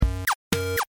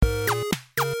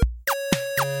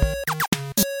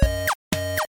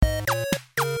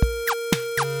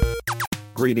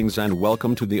Greetings and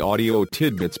welcome to the Audio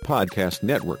Tidbits Podcast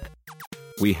Network.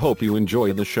 We hope you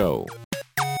enjoy the show.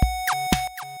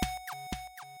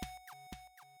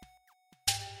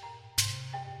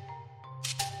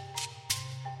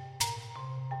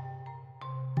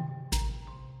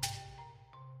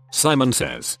 Simon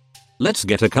says, "Let's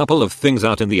get a couple of things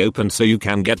out in the open so you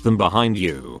can get them behind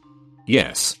you."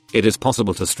 Yes, it is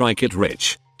possible to strike it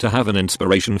rich, to have an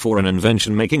inspiration for an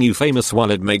invention making you famous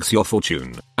while it makes your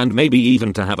fortune, and maybe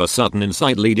even to have a sudden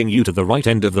insight leading you to the right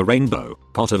end of the rainbow,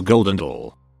 pot of gold and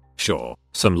all. Sure,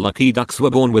 some lucky ducks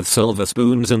were born with silver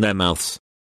spoons in their mouths.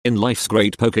 In life's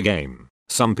great poker game,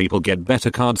 some people get better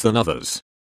cards than others.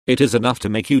 It is enough to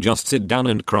make you just sit down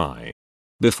and cry.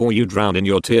 Before you drown in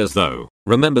your tears though,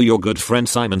 remember your good friend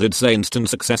Simon did say instant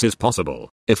success is possible,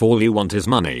 if all you want is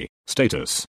money,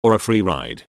 status, or a free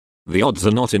ride. The odds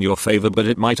are not in your favor, but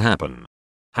it might happen.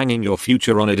 Hanging your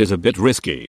future on it is a bit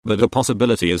risky, but a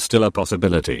possibility is still a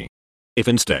possibility. If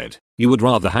instead, you would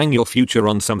rather hang your future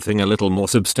on something a little more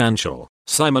substantial,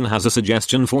 Simon has a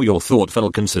suggestion for your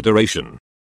thoughtful consideration.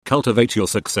 Cultivate your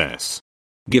success.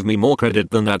 Give me more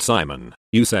credit than that, Simon,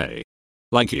 you say.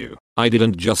 Like you, I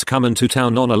didn't just come into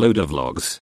town on a load of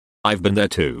logs. I've been there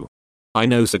too. I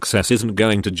know success isn't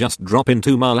going to just drop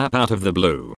into my lap out of the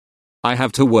blue. I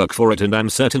have to work for it, and I'm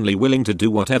certainly willing to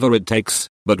do whatever it takes,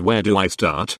 but where do I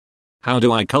start? How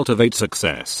do I cultivate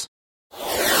success?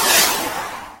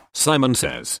 Simon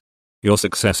says, your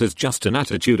success is just an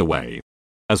attitude away.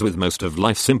 As with most of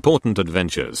life's important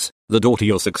adventures, the door to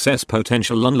your success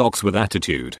potential unlocks with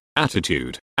attitude,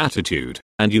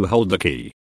 and you hold the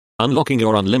key. Unlocking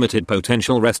your unlimited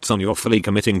potential rests on your fully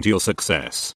committing to your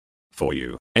success. For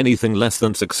you, anything less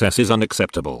than success is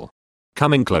unacceptable.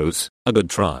 Coming close, a good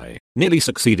try, nearly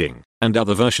succeeding, and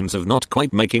other versions of not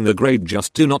quite making the grade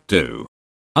just do not do.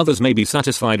 Others may be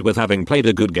satisfied with having played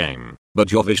a good game,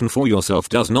 but your vision for yourself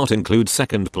does not include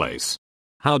second place.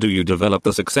 How do you develop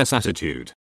the success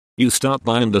attitude? You start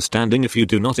by understanding if you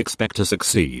do not expect to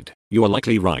succeed, you are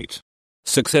likely right.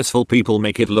 Successful people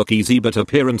make it look easy, but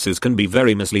appearances can be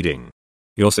very misleading.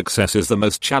 Your success is the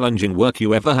most challenging work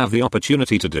you ever have the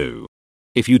opportunity to do.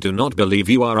 If you do not believe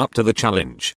you are up to the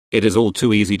challenge, it is all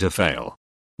too easy to fail.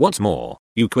 What's more,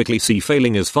 you quickly see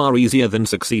failing is far easier than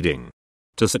succeeding.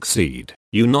 To succeed,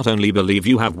 you not only believe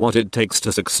you have what it takes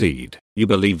to succeed, you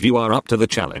believe you are up to the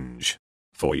challenge.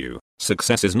 For you,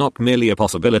 success is not merely a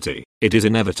possibility, it is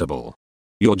inevitable.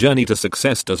 Your journey to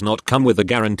success does not come with a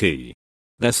guarantee.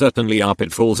 There certainly are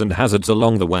pitfalls and hazards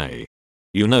along the way.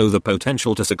 You know the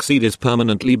potential to succeed is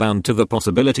permanently bound to the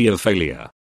possibility of failure.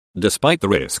 Despite the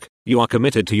risk, you are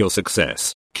committed to your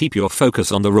success. Keep your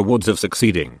focus on the rewards of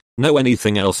succeeding. No,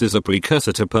 anything else is a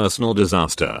precursor to personal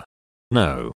disaster.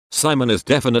 No, Simon is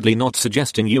definitely not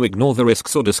suggesting you ignore the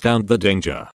risks or discount the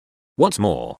danger. What's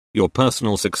more, your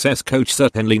personal success coach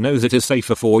certainly knows it is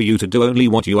safer for you to do only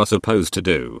what you are supposed to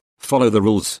do, follow the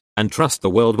rules, and trust the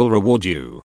world will reward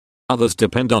you. Others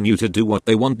depend on you to do what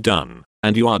they want done,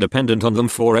 and you are dependent on them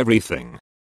for everything.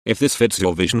 If this fits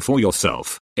your vision for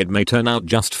yourself, it may turn out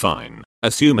just fine,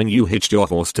 assuming you hitched your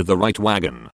horse to the right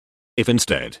wagon. If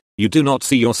instead, you do not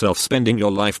see yourself spending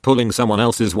your life pulling someone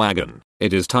else's wagon,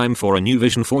 it is time for a new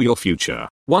vision for your future,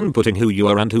 one putting who you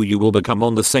are and who you will become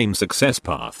on the same success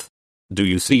path. Do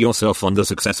you see yourself on the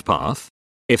success path?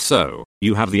 If so,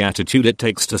 you have the attitude it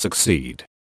takes to succeed.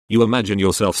 You imagine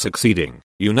yourself succeeding,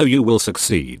 you know you will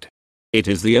succeed. It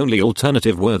is the only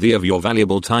alternative worthy of your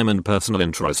valuable time and personal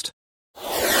interest.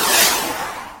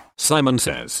 Simon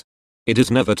says, it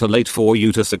is never too late for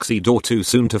you to succeed or too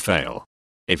soon to fail.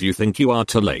 If you think you are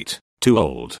too late, too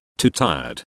old, too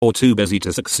tired, or too busy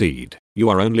to succeed, you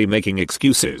are only making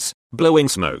excuses, blowing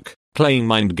smoke, playing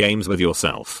mind games with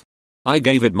yourself. I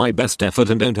gave it my best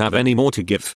effort and don't have any more to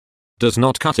give. Does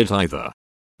not cut it either.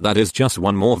 That is just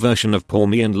one more version of poor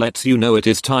me and lets you know it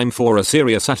is time for a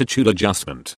serious attitude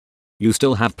adjustment. You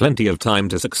still have plenty of time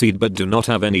to succeed but do not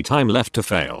have any time left to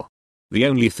fail. The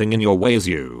only thing in your way is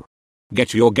you.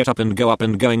 Get your get up and go up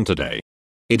and going today.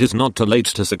 It is not too late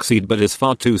to succeed but is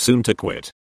far too soon to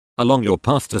quit. Along your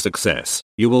path to success,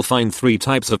 you will find 3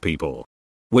 types of people.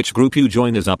 Which group you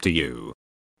join is up to you.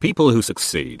 People who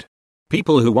succeed.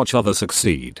 People who watch others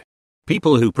succeed.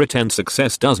 People who pretend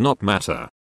success does not matter.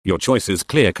 Your choice is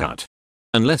clear-cut.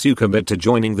 Unless you commit to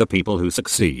joining the people who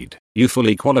succeed, you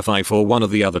fully qualify for one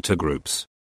of the other 2 groups.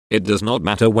 It does not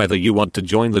matter whether you want to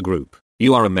join the group,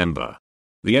 you are a member.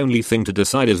 The only thing to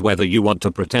decide is whether you want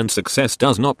to pretend success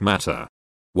does not matter.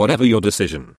 Whatever your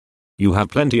decision, you have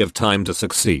plenty of time to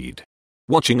succeed.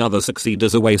 Watching others succeed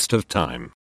is a waste of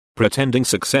time. Pretending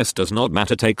success does not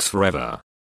matter takes forever.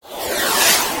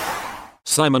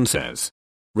 Simon says,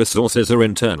 Resources are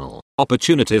internal,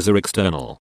 opportunities are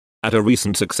external. At a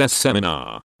recent success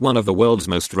seminar, one of the world's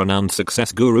most renowned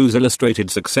success gurus illustrated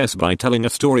success by telling a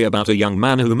story about a young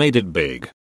man who made it big.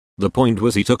 The point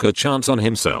was he took a chance on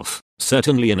himself,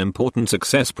 certainly an important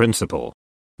success principle.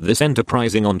 This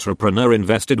enterprising entrepreneur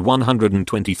invested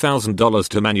 $120,000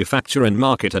 to manufacture and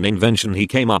market an invention he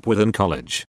came up with in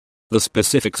college. The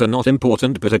specifics are not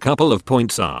important, but a couple of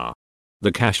points are.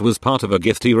 The cash was part of a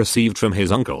gift he received from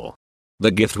his uncle. The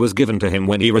gift was given to him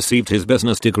when he received his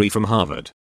business degree from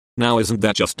Harvard. Now isn't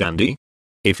that just dandy?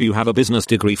 If you have a business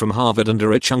degree from Harvard and a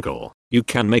rich uncle, you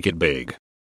can make it big.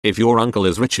 If your uncle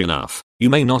is rich enough,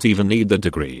 you may not even need the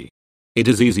degree. It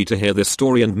is easy to hear this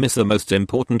story and miss the most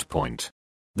important point.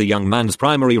 The young man's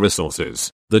primary resources,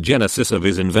 the genesis of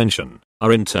his invention,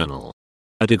 are internal.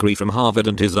 A degree from Harvard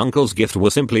and his uncle's gift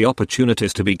were simply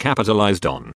opportunities to be capitalized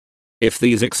on. If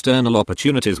these external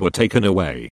opportunities were taken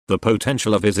away, the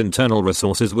potential of his internal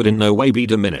resources would in no way be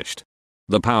diminished.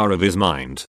 The power of his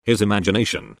mind, his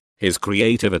imagination, his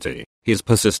creativity, his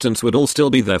persistence would all still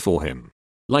be there for him.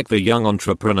 Like the young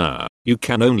entrepreneur, you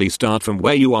can only start from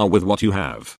where you are with what you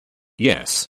have.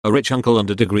 Yes, a rich uncle and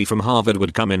a degree from Harvard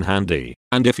would come in handy,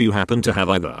 and if you happen to have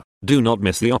either, do not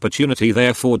miss the opportunity they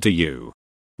afford to you.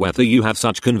 Whether you have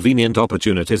such convenient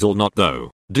opportunities or not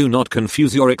though, do not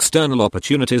confuse your external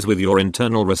opportunities with your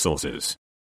internal resources.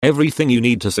 Everything you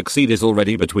need to succeed is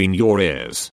already between your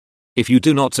ears. If you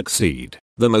do not succeed,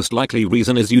 the most likely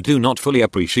reason is you do not fully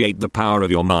appreciate the power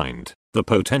of your mind, the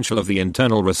potential of the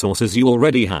internal resources you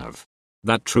already have.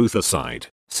 That truth aside,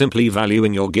 simply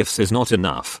valuing your gifts is not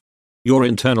enough. Your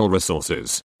internal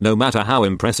resources, no matter how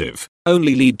impressive,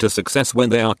 only lead to success when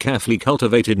they are carefully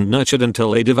cultivated and nurtured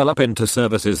until they develop into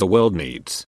services the world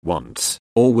needs, wants,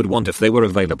 or would want if they were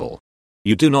available.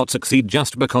 You do not succeed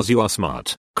just because you are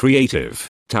smart, creative,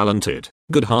 talented,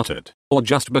 good-hearted, or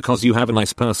just because you have a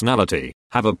nice personality,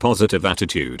 have a positive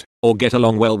attitude, or get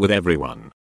along well with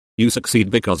everyone. You succeed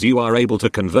because you are able to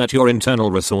convert your internal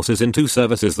resources into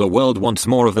services the world wants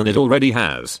more of than it already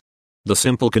has. The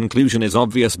simple conclusion is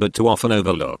obvious but too often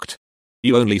overlooked.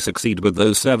 You only succeed with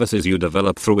those services you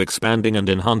develop through expanding and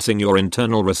enhancing your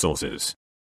internal resources.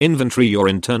 Inventory your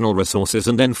internal resources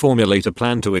and then formulate a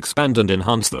plan to expand and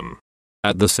enhance them.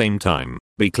 At the same time,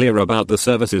 be clear about the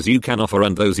services you can offer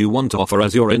and those you want to offer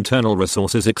as your internal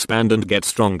resources expand and get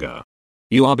stronger.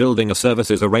 You are building a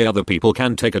services array other people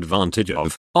can take advantage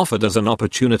of, offered as an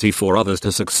opportunity for others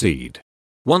to succeed.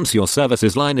 Once your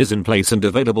services line is in place and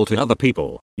available to other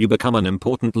people, you become an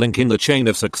important link in the chain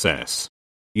of success.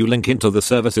 You link into the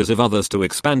services of others to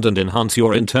expand and enhance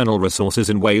your internal resources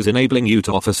in ways enabling you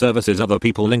to offer services other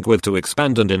people link with to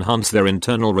expand and enhance their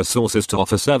internal resources to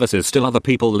offer services still other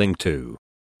people link to.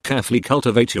 Carefully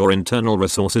cultivate your internal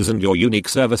resources and your unique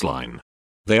service line.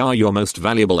 They are your most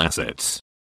valuable assets.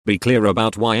 Be clear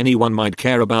about why anyone might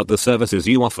care about the services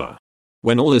you offer.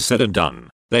 When all is said and done,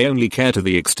 they only care to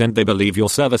the extent they believe your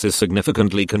services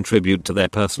significantly contribute to their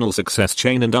personal success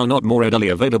chain and are not more readily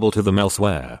available to them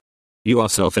elsewhere. You are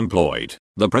self-employed,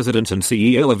 the president and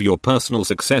CEO of your personal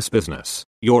success business,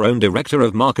 your own director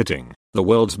of marketing, the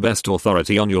world's best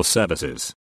authority on your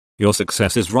services. Your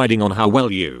success is riding on how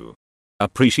well you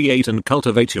appreciate and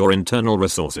cultivate your internal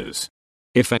resources.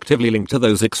 Effectively link to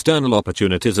those external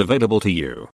opportunities available to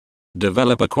you.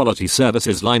 Develop a quality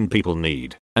services line people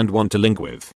need and want to link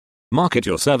with. Market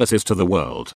your services to the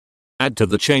world. Add to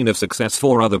the chain of success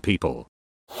for other people.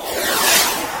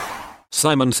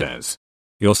 Simon says,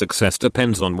 your success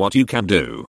depends on what you can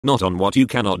do, not on what you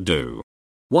cannot do.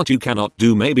 What you cannot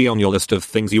do may be on your list of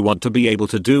things you want to be able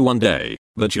to do one day,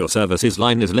 but your services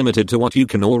line is limited to what you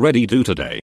can already do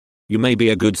today. You may be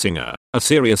a good singer, a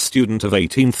serious student of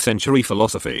 18th century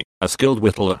philosophy, a skilled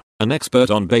whittler, an expert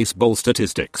on baseball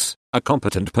statistics, a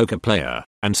competent poker player,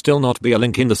 and still not be a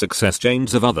link in the success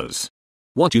chains of others.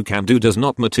 What you can do does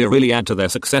not materially add to their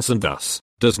success and thus,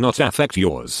 does not affect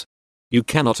yours. You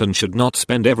cannot and should not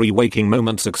spend every waking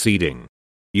moment succeeding.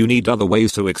 You need other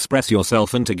ways to express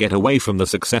yourself and to get away from the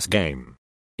success game.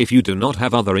 If you do not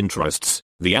have other interests,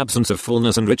 the absence of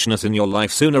fullness and richness in your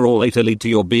life sooner or later lead to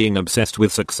your being obsessed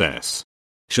with success.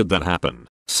 Should that happen,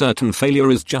 certain failure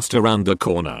is just around the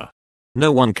corner.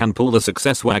 No one can pull the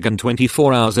success wagon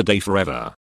 24 hours a day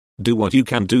forever. Do what you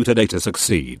can do today to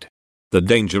succeed. The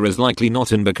danger is likely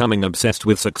not in becoming obsessed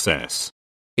with success.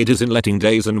 It is in letting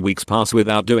days and weeks pass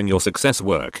without doing your success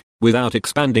work, without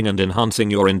expanding and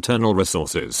enhancing your internal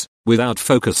resources, without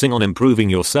focusing on improving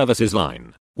your services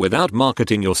line, without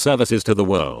marketing your services to the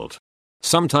world.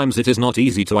 Sometimes it is not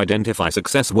easy to identify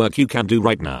success work you can do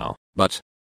right now, but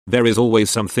there is always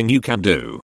something you can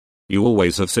do. You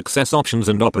always have success options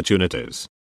and opportunities.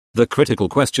 The critical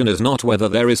question is not whether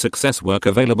there is success work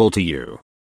available to you.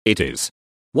 It is,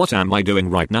 what am I doing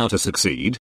right now to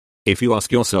succeed? If you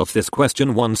ask yourself this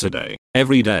question once a day,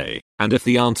 every day, and if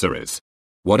the answer is,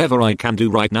 whatever I can do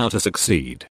right now to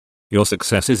succeed, your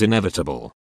success is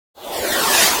inevitable.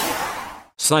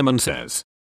 Simon says,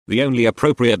 the only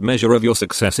appropriate measure of your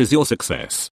success is your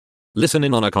success. Listen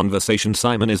in on a conversation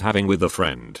Simon is having with a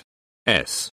friend.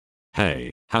 S. Hey,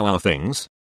 how are things?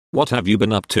 What have you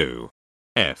been up to?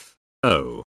 F.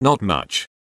 Oh, not much.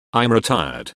 I'm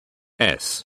retired.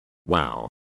 S. Wow.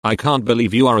 I can't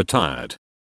believe you are retired.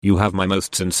 You have my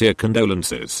most sincere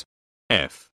condolences.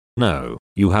 F. No,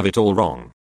 you have it all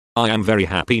wrong. I am very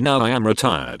happy now I am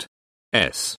retired.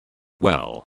 S.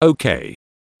 Well, okay.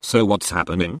 So what's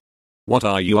happening? What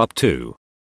are you up to?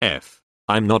 F.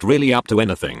 I'm not really up to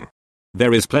anything.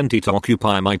 There is plenty to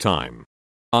occupy my time.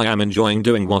 I am enjoying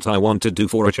doing what I want to do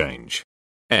for a change.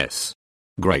 S.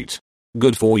 Great.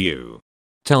 Good for you.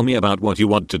 Tell me about what you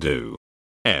want to do.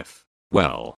 F.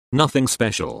 Well, nothing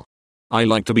special. I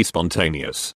like to be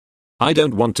spontaneous. I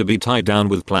don't want to be tied down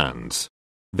with plans.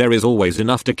 There is always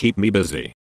enough to keep me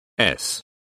busy. S.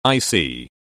 I see.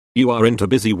 You are into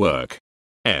busy work.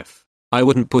 F. I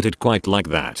wouldn't put it quite like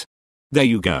that. There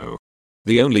you go.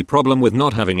 The only problem with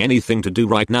not having anything to do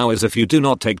right now is if you do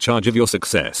not take charge of your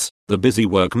success, the busy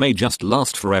work may just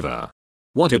last forever.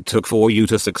 What it took for you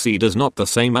to succeed is not the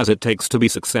same as it takes to be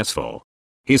successful.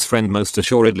 His friend most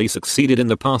assuredly succeeded in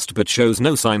the past but shows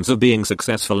no signs of being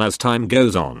successful as time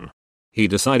goes on. He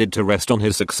decided to rest on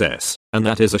his success, and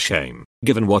that is a shame,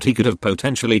 given what he could have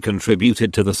potentially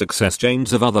contributed to the success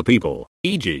chains of other people,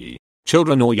 e.g.,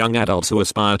 children or young adults who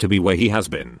aspire to be where he has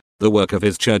been, the work of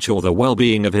his church or the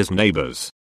well-being of his neighbors.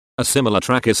 A similar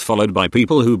track is followed by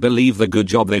people who believe the good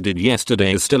job they did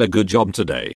yesterday is still a good job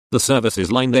today. The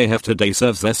services line they have today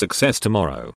serves their success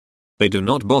tomorrow. They do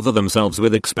not bother themselves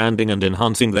with expanding and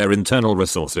enhancing their internal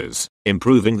resources,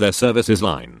 improving their services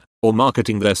line, or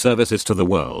marketing their services to the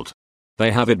world.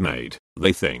 They have it made,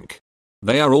 they think.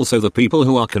 They are also the people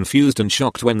who are confused and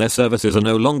shocked when their services are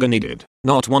no longer needed,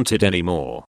 not wanted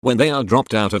anymore, when they are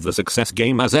dropped out of the success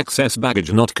game as excess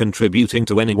baggage not contributing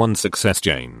to anyone's success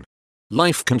chain.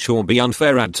 Life can sure be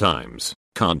unfair at times,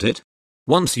 can't it?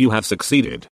 Once you have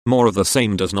succeeded, more of the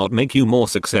same does not make you more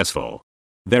successful.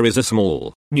 There is a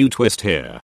small, new twist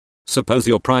here. Suppose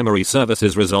your primary service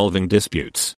is resolving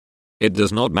disputes. It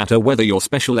does not matter whether your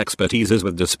special expertise is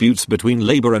with disputes between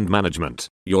labor and management,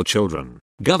 your children,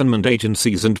 government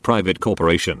agencies and private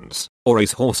corporations, or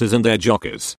race horses and their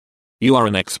jockeys. You are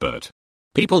an expert.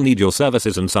 People need your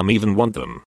services and some even want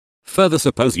them. Further,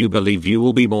 suppose you believe you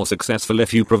will be more successful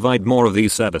if you provide more of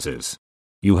these services.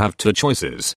 You have two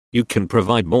choices. You can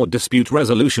provide more dispute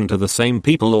resolution to the same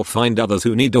people or find others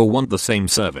who need or want the same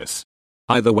service.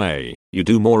 Either way, you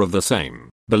do more of the same.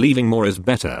 Believing more is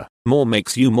better, more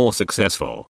makes you more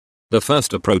successful. The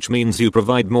first approach means you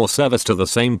provide more service to the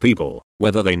same people,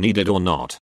 whether they need it or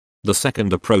not. The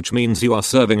second approach means you are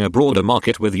serving a broader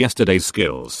market with yesterday's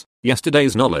skills,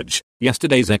 yesterday's knowledge,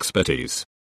 yesterday's expertise.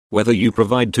 Whether you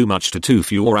provide too much to too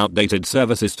few or outdated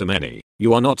services to many,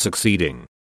 you are not succeeding.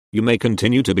 You may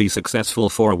continue to be successful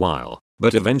for a while,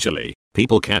 but eventually,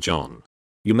 people catch on.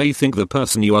 You may think the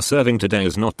person you are serving today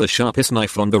is not the sharpest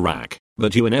knife on the rack,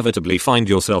 but you inevitably find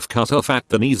yourself cut off at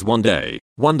the knees one day,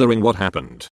 wondering what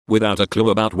happened, without a clue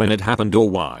about when it happened or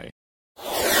why.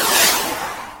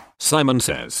 Simon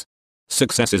says,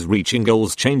 success is reaching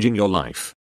goals changing your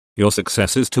life. Your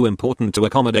success is too important to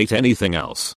accommodate anything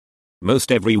else.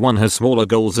 Most everyone has smaller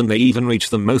goals and they even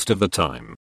reach them most of the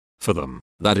time. For them,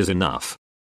 that is enough.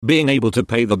 Being able to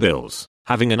pay the bills,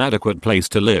 having an adequate place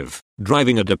to live,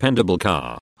 driving a dependable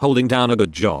car, holding down a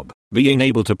good job, being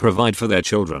able to provide for their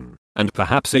children, and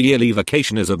perhaps a yearly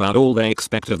vacation is about all they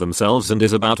expect of themselves and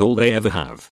is about all they ever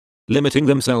have. Limiting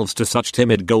themselves to such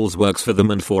timid goals works for them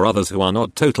and for others who are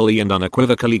not totally and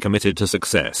unequivocally committed to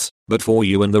success, but for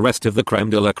you and the rest of the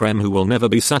creme de la creme who will never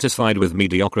be satisfied with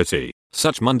mediocrity,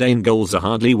 such mundane goals are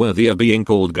hardly worthy of being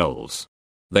called goals.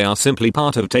 They are simply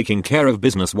part of taking care of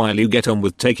business while you get on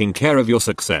with taking care of your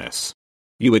success.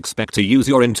 You expect to use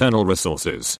your internal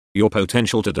resources, your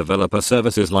potential to develop a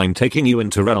services line taking you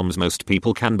into realms most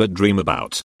people can but dream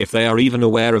about, if they are even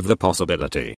aware of the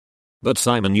possibility. But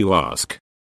Simon, you ask,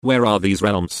 where are these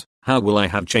realms? How will I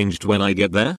have changed when I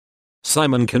get there?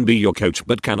 Simon can be your coach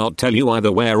but cannot tell you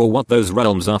either where or what those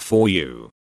realms are for you.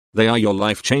 They are your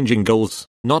life-changing goals,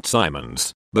 not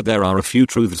Simon's, but there are a few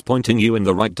truths pointing you in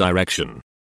the right direction.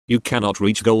 You cannot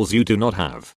reach goals you do not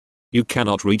have. You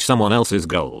cannot reach someone else's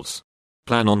goals.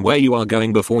 Plan on where you are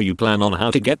going before you plan on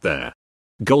how to get there.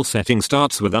 Goal setting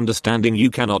starts with understanding you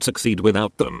cannot succeed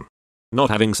without them. Not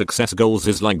having success goals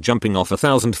is like jumping off a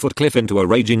 1,000-foot cliff into a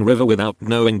raging river without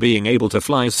knowing being able to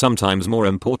fly is sometimes more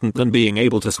important than being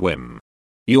able to swim.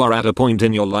 You are at a point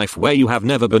in your life where you have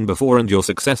never been before and your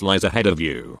success lies ahead of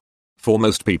you. For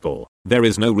most people, there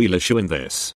is no real issue in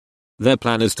this. Their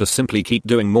plan is to simply keep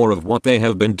doing more of what they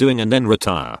have been doing and then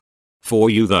retire. For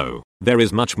you though, there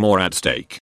is much more at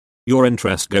stake. Your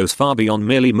interest goes far beyond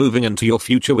merely moving into your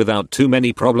future without too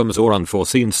many problems or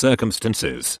unforeseen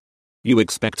circumstances. You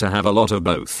expect to have a lot of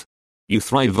both. You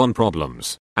thrive on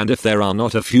problems, and if there are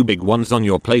not a few big ones on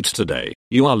your plate today,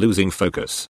 you are losing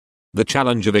focus. The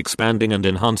challenge of expanding and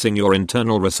enhancing your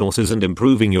internal resources and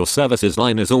improving your services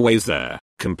line is always there,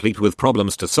 complete with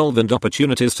problems to solve and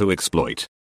opportunities to exploit.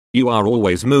 You are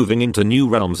always moving into new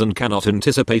realms and cannot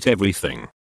anticipate everything.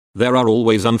 There are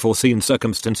always unforeseen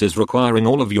circumstances requiring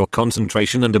all of your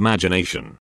concentration and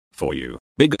imagination. For you,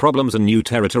 big problems and new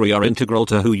territory are integral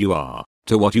to who you are,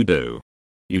 to what you do.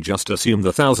 You just assume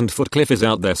the 1,000-foot cliff is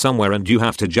out there somewhere and you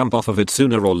have to jump off of it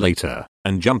sooner or later,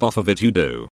 and jump off of it you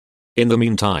do. In the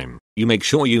meantime, you make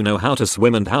sure you know how to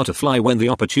swim and how to fly when the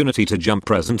opportunity to jump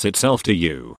presents itself to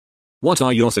you. What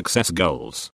are your success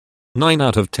goals? 9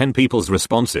 out of 10 people's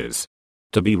responses.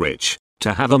 To be rich,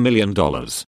 to have $1 million.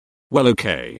 Well,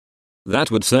 okay.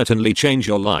 That would certainly change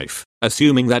your life,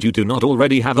 assuming that you do not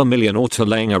already have $1 million or two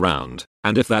laying around,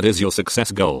 and if that is your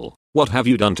success goal, what have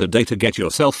you done today to get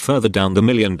yourself further down the $1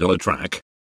 million track?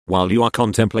 While you are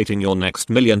contemplating your next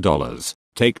 $1 million,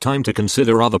 take time to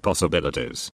consider other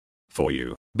possibilities. For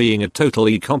you, being a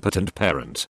totally competent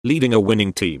parent, leading a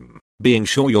winning team, being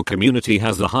sure your community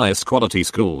has the highest quality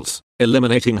schools,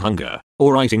 eliminating hunger,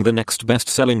 or writing the next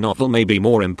best-selling novel may be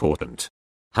more important.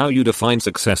 How you define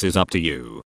success is up to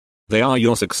you. They are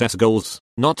your success goals,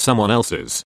 not someone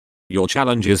else's. Your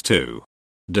challenge is to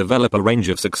develop a range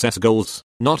of success goals,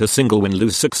 not a single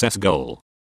win-lose success goal.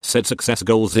 Set success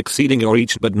goals exceeding your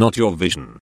reach but not your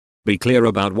vision. Be clear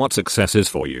about what success is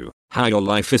for you, how your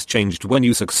life is changed when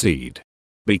you succeed.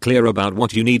 Be clear about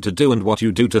what you need to do and what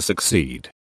you do to succeed.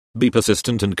 Be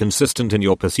persistent and consistent in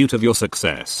your pursuit of your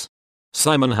success.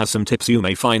 Simon has some tips you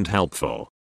may find helpful.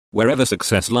 Wherever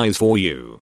success lies for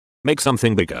you, make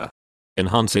something bigger.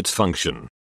 Enhance its function.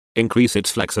 Increase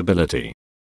its flexibility.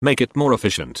 Make it more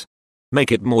efficient.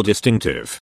 Make it more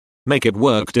distinctive. Make it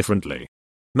work differently.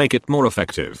 Make it more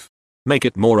effective. Make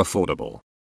it more affordable.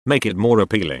 Make it more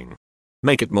appealing.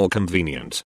 Make it more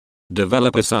convenient.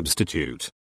 Develop a substitute.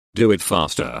 Do it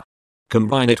faster.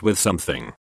 Combine it with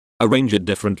something. Arrange it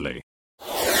differently.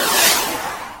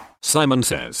 Simon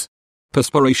says,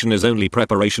 perspiration is only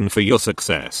preparation for your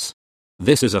success.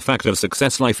 This is a fact of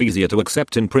success life easier to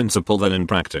accept in principle than in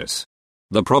practice.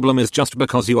 The problem is just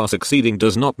because you are succeeding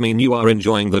does not mean you are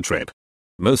enjoying the trip.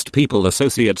 Most people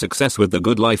associate success with the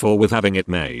good life or with having it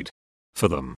made. For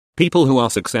them, people who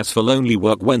are successful only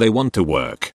work when they want to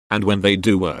work, and when they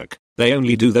do work, they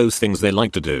only do those things they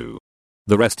like to do.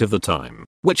 The rest of the time,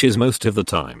 which is most of the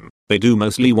time, they do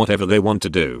mostly whatever they want to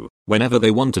do, whenever they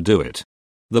want to do it.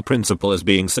 The principle is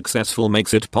being successful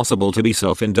makes it possible to be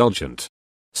self-indulgent.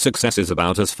 Success is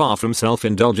about as far from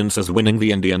self-indulgence as winning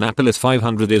the Indianapolis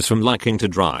 500 is from liking to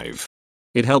drive.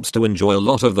 It helps to enjoy a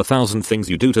lot of the 1,000 things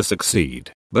you do to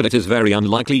succeed, but it is very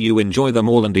unlikely you enjoy them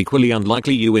all and equally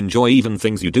unlikely you enjoy even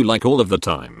things you do like all of the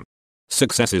time.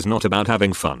 Success is not about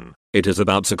having fun, it is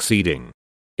about succeeding.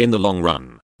 In the long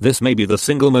run, this may be the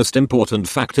single most important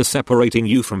factor separating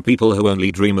you from people who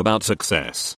only dream about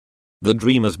success. The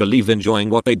dreamers believe enjoying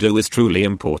what they do is truly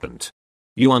important.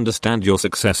 You understand your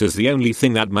success is the only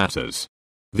thing that matters.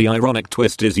 The ironic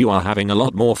twist is you are having a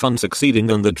lot more fun succeeding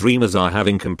than the dreamers are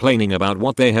having complaining about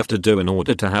what they have to do in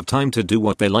order to have time to do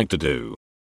what they like to do.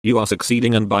 You are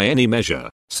succeeding and by any measure,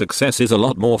 success is a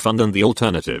lot more fun than the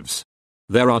alternatives.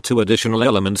 There are 2 additional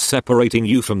elements separating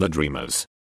you from the dreamers.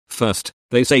 First,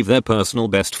 they save their personal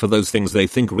best for those things they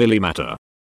think really matter.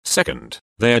 Second,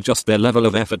 they adjust their level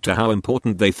of effort to how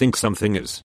important they think something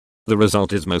is. The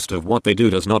result is most of what they do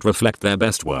does not reflect their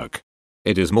best work.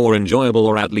 It is more enjoyable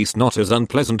or at least not as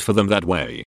unpleasant for them that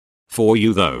way. For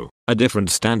you though, a different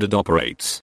standard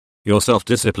operates. Your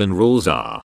self-discipline rules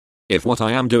are: if what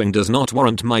I am doing does not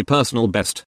warrant my personal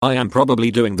best, I am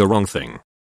probably doing the wrong thing.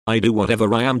 I do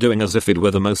whatever I am doing as if it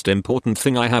were the most important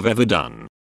thing I have ever done.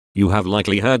 You have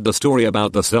likely heard the story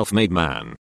about the self-made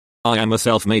man. I am a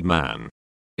self-made man.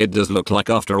 It does look like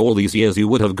after all these years you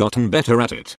would have gotten better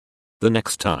at it. The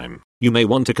next time, you may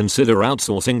want to consider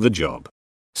outsourcing the job.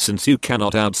 Since you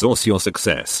cannot outsource your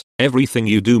success, everything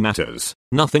you do matters,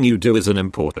 nothing you do is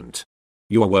unimportant.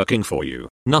 You are working for you,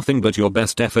 nothing but your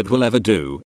best effort will ever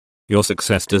do. Your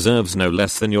success deserves no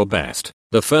less than your best,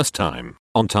 the first time,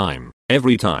 on time,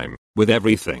 every time, with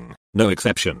everything, no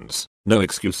exceptions. No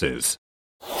excuses.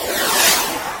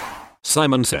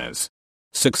 Simon says,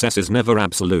 success is never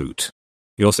absolute.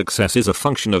 Your success is a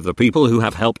function of the people who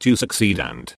have helped you succeed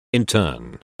and, in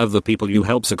turn, of the people you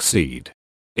help succeed.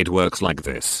 It works like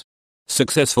this.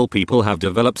 Successful people have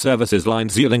developed services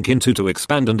lines you link into to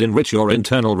expand and enrich your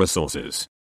internal resources.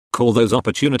 Call those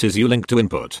opportunities you link to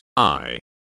input, I.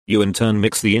 You in turn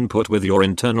mix the input with your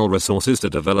internal resources to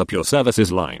develop your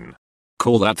services line.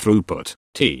 Call that throughput,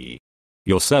 T.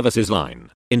 Your services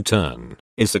line, in turn,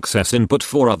 is success input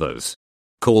for others.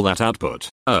 Call that output,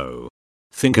 O.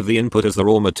 Think of the input as the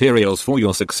raw materials for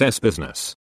your success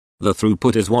business. The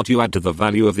throughput is what you add to the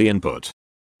value of the input.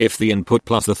 If the input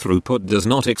plus the throughput does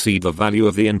not exceed the value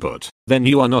of the input, then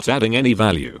you are not adding any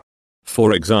value.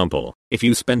 For example, if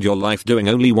you spend your life doing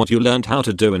only what you learned how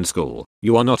to do in school,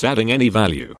 you are not adding any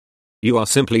value. You are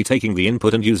simply taking the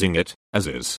input and using it, as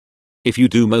is. If you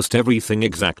do most everything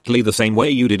exactly the same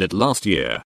way you did it last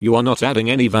year, you are not adding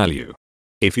any value.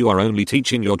 If you are only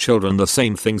teaching your children the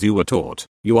same things you were taught,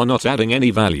 you are not adding any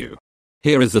value.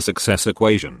 Here is the success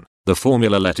equation, the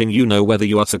formula letting you know whether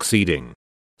you are succeeding.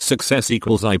 Success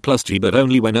equals I plus G, but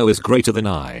only when O is greater than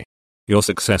I. Your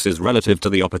success is relative to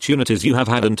the opportunities you have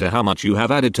had and to how much you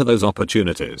have added to those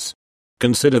opportunities.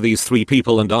 Consider these three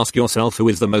people and ask yourself who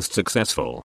is the most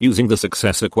successful, using the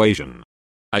success equation.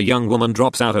 A young woman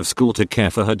drops out of school to care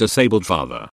for her disabled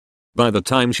father. By the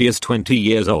time she is 20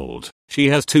 years old, she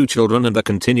has 2 children and the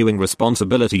continuing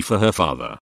responsibility for her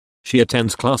father. She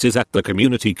attends classes at the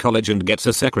community college and gets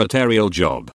a secretarial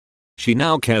job. She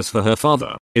now cares for her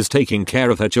father, is taking care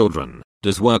of her children,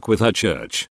 does work with her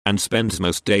church, and spends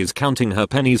most days counting her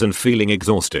pennies and feeling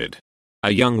exhausted.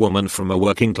 A young woman from a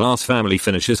working class family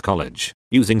finishes college,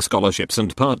 using scholarships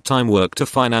and part-time work to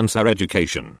finance her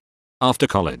education. After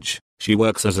college, she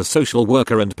works as a social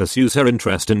worker and pursues her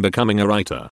interest in becoming a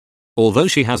writer. Although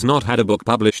she has not had a book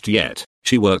published yet,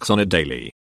 she works on it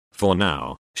daily. For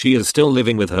now, she is still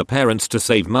living with her parents to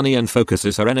save money and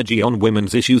focuses her energy on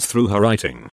women's issues through her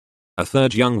writing. A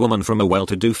third young woman from a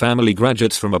well-to-do family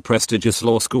graduates from a prestigious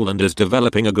law school and is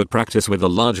developing a good practice with a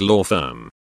large law firm.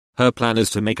 Her plan is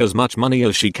to make as much money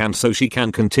as she can so she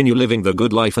can continue living the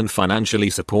good life and financially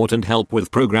support and help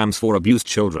with programs for abused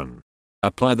children.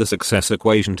 Apply the success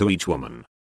equation to each woman.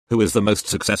 Who is the most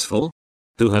successful?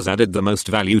 Who has added the most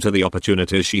value to the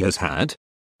opportunities she has had?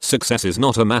 Success is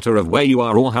not a matter of where you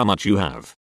are or how much you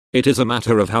have. It is a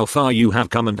matter of how far you have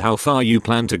come and how far you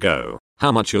plan to go,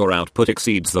 how much your output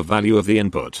exceeds the value of the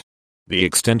input. The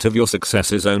extent of your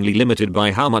success is only limited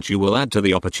by how much you will add to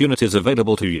the opportunities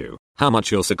available to you, how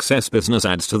much your success business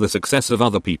adds to the success of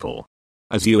other people.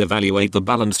 As you evaluate the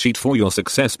balance sheet for your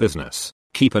success business,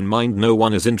 keep in mind no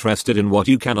one is interested in what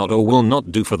you cannot or will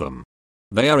not do for them.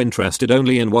 They are interested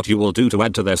only in what you will do to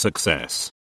add to their success.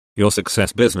 Your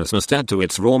success business must add to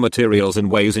its raw materials in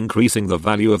ways increasing the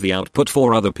value of the output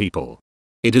for other people.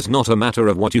 It is not a matter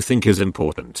of what you think is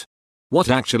important. What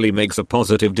actually makes a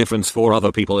positive difference for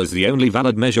other people is the only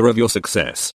valid measure of your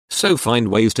success, so find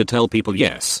ways to tell people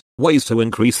yes, ways to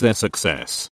increase their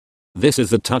success. This is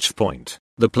the touch point,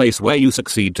 the place where you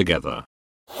succeed together.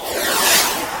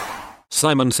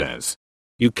 Simon says,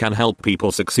 you can help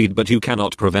people succeed but you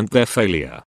cannot prevent their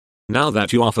failure. Now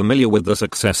that you are familiar with the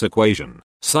success equation,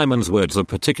 Simon's words are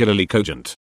particularly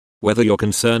cogent. Whether your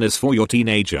concern is for your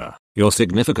teenager, your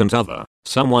significant other,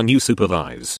 someone you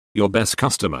supervise, your best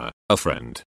customer, a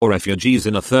friend, or refugees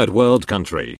in a third world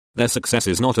country, their success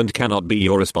is not and cannot be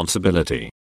your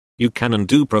responsibility. You can and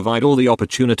do provide all the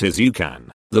opportunities you can,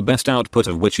 the best output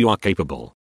of which you are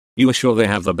capable. You assure they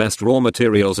have the best raw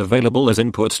materials available as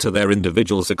inputs to their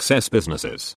individual success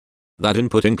businesses. That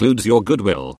input includes your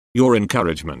goodwill, your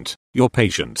encouragement, your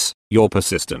patience, your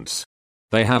persistence.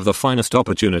 They have the finest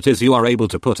opportunities you are able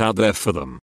to put out there for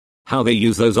them. How they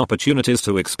use those opportunities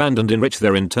to expand and enrich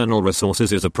their internal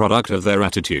resources is a product of their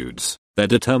attitudes, their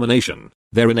determination,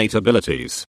 their innate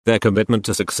abilities, their commitment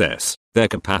to success, their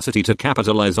capacity to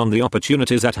capitalize on the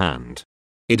opportunities at hand.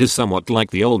 It is somewhat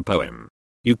like the old poem.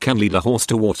 You can lead a horse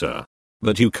to water,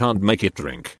 but you can't make it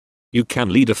drink. You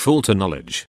can lead a fool to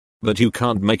knowledge, but you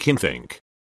can't make him think.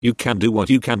 You can do what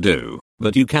you can do,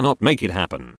 but you cannot make it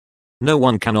happen. No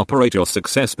one can operate your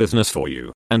success business for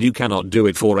you, and you cannot do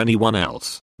it for anyone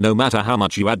else, no matter how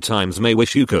much you at times may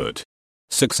wish you could.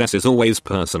 Success is always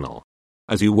personal.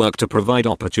 As you work to provide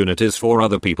opportunities for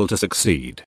other people to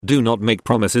succeed, do not make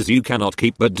promises you cannot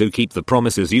keep, but do keep the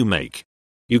promises you make.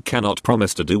 You cannot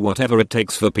promise to do whatever it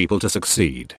takes for people to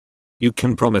succeed. You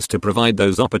can promise to provide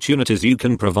those opportunities you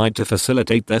can provide to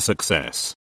facilitate their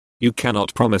success. You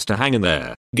cannot promise to hang in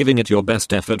there, giving it your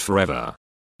best effort forever.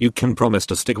 You can promise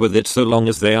to stick with it so long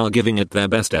as they are giving it their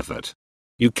best effort.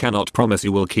 You cannot promise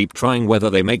you will keep trying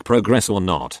whether they make progress or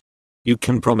not. You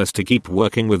can promise to keep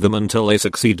working with them until they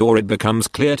succeed or it becomes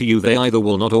clear to you they either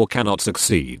will not or cannot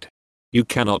succeed. You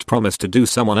cannot promise to do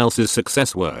someone else's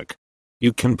success work.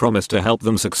 You can promise to help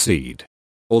them succeed.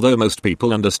 Although most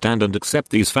people understand and accept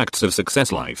these facts of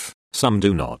success life, some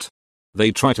do not.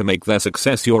 They try to make their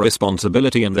success your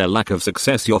responsibility and their lack of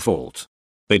success your fault.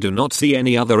 They do not see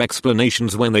any other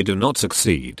explanations when they do not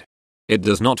succeed. It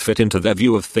does not fit into their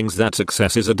view of things that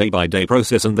success is a day-by-day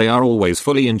process and they are always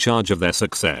fully in charge of their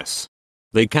success.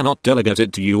 They cannot delegate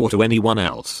it to you or to anyone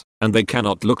else, and they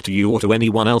cannot look to you or to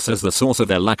anyone else as the source of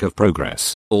their lack of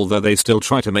progress, although they still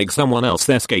try to make someone else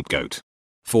their scapegoat.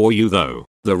 For you though,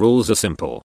 the rules are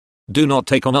simple. Do not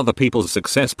take on other people's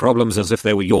success problems as if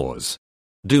they were yours.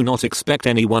 Do not expect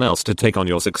anyone else to take on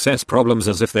your success problems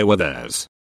as if they were theirs.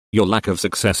 Your lack of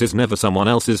success is never someone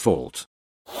else's fault.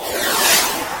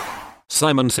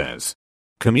 Simon says,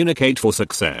 communicate for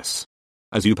success.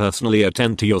 As you personally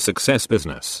attend to your success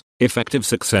business, effective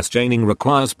success gaining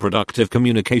requires productive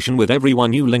communication with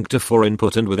everyone you link to for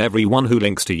input and with everyone who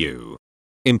links to you.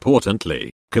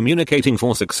 Importantly, communicating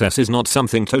for success is not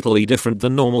something totally different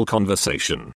than normal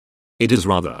conversation. It is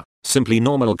rather, simply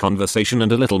normal conversation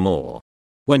and a little more.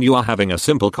 When you are having a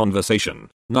simple conversation,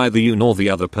 neither you nor the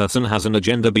other person has an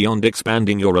agenda beyond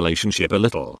expanding your relationship a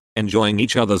little, enjoying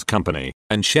each other's company,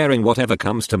 and sharing whatever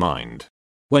comes to mind.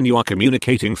 When you are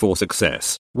communicating for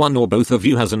success, one or both of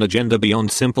you has an agenda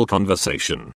beyond simple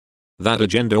conversation. That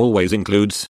agenda always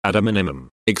includes, at a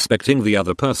minimum, expecting the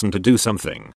other person to do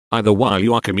something, either while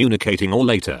you are communicating or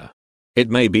later. It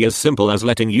may be as simple as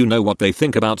letting you know what they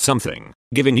think about something,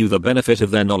 giving you the benefit of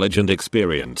their knowledge and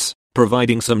experience,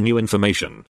 providing some new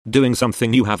information, doing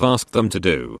something you have asked them to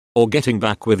do, or getting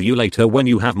back with you later when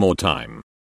you have more time.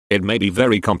 It may be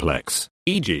very complex,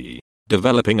 e.g.,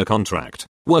 developing a contract,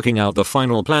 working out the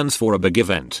final plans for a big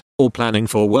event, or planning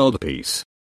for world peace.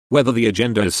 Whether the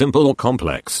agenda is simple or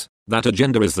complex, that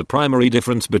agenda is the primary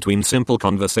difference between simple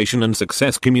conversation and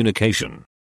success communication.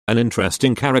 An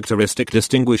interesting characteristic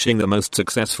distinguishing the most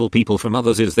successful people from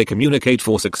others is they communicate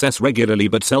for success regularly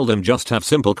but seldom just have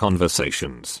simple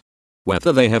conversations.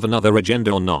 Whether they have another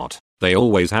agenda or not, they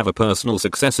always have a personal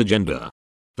success agenda.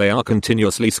 They are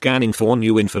continuously scanning for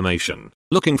new information,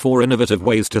 looking for innovative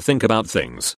ways to think about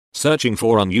things, searching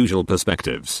for unusual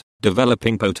perspectives,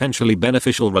 developing potentially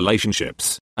beneficial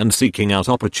relationships, and seeking out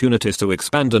opportunities to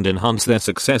expand and enhance their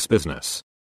success business.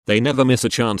 They never miss a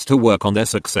chance to work on their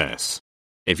success.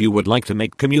 If you would like to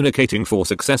make communicating for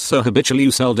success so habitually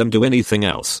you seldom do anything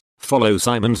else, follow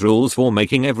Simon's rules for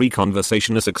making every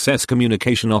conversation a success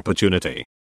communication opportunity.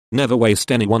 Never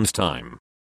waste anyone's time.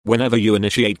 Whenever you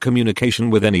initiate communication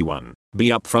with anyone, be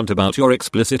upfront about your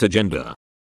explicit agenda.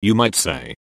 You might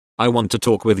say, I want to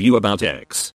talk with you about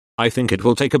X. I think it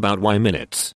will take about Y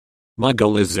minutes. My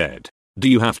goal is Z. Do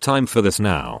you have time for this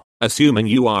now, assuming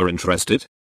you are interested?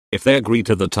 If they agree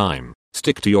to the time,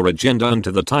 stick to your agenda and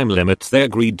to the time limits they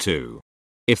agreed to.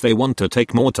 If they want to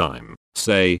take more time,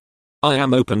 say, I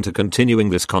am open to continuing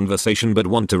this conversation but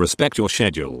want to respect your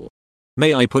schedule.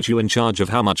 May I put you in charge of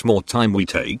how much more time we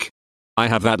take? I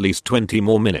have at least 20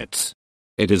 more minutes.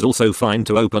 It is also fine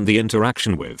to open the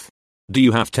interaction with, do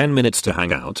you have 10 minutes to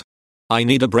hang out? I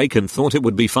need a break and thought it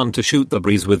would be fun to shoot the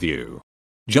breeze with you.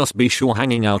 Just be sure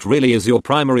hanging out really is your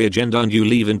primary agenda and you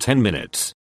leave in 10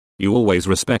 minutes. You always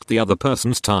respect the other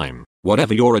person's time,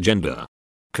 whatever your agenda.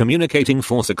 Communicating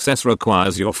for success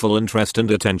requires your full interest and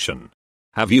attention.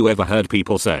 Have you ever heard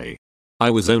people say, I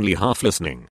was only half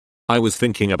listening. I was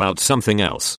thinking about something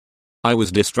else. I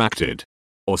was distracted.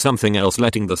 Or something else,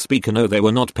 letting the speaker know they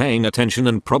were not paying attention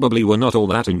and probably were not all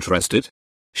that interested?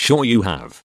 Sure you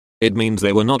have. It means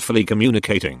they were not fully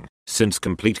communicating, since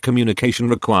complete communication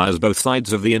requires both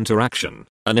sides of the interaction,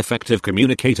 an effective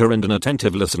communicator and an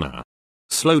attentive listener.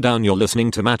 Slow down your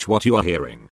listening to match what you are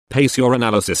hearing, pace your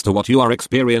analysis to what you are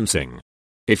experiencing.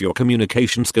 If your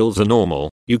communication skills are normal,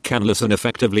 you can listen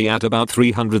effectively at about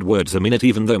 300 words a minute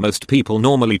even though most people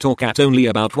normally talk at only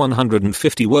about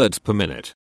 150 words per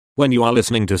minute. When you are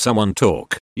listening to someone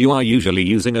talk, you are usually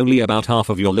using only about half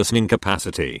of your listening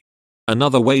capacity.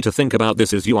 Another way to think about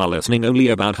this is you are listening only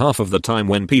about half of the time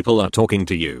when people are talking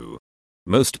to you.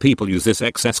 Most people use this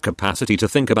excess capacity to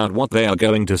think about what they are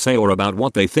going to say or about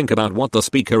what they think about what the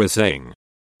speaker is saying.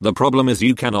 The problem is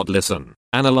you cannot listen,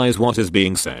 analyze what is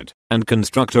being said, and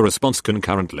construct a response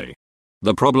concurrently.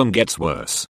 The problem gets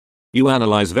worse. You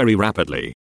analyze very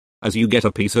rapidly. As you get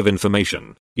a piece of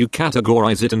information, you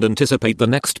categorize it and anticipate the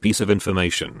next piece of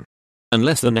information.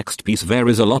 Unless the next piece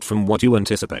varies a lot from what you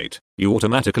anticipate, you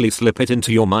automatically slip it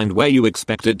into your mind where you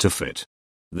expect it to fit.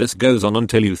 This goes on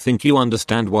until you think you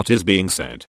understand what is being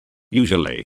said.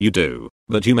 Usually, you do,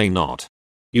 but you may not.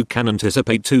 You can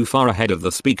anticipate too far ahead of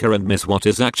the speaker and miss what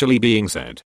is actually being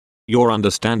said. Your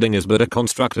understanding is but a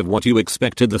construct of what you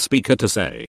expected the speaker to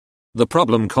say. The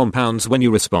problem compounds when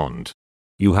you respond.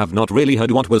 You have not really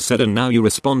heard what was said and now you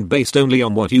respond based only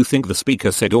on what you think the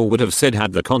speaker said or would have said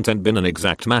had the content been an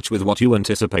exact match with what you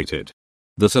anticipated.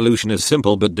 The solution is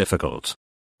simple but difficult.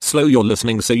 Slow your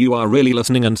listening so you are really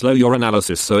listening and slow your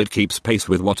analysis so it keeps pace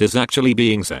with what is actually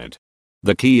being said.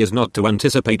 The key is not to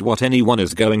anticipate what anyone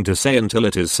is going to say until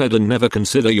it is said and never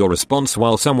consider your response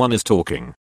while someone is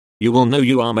talking. You will know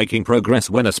you are making progress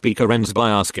when a speaker ends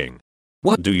by asking,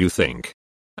 "What do you think?"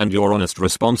 And your honest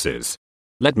response is,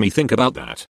 "Let me think about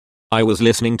that. I was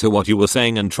listening to what you were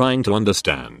saying and trying to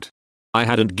understand. I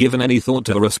hadn't given any thought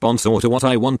to a response or to what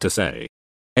I want to say."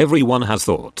 Everyone has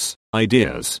thoughts,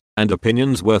 ideas, and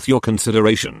opinions worth your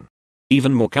consideration.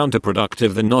 Even more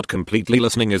counterproductive than not completely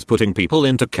listening is putting people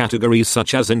into categories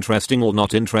such as interesting or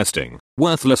not interesting,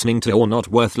 worth listening to or not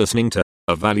worth listening to,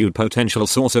 a valued potential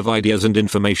source of ideas and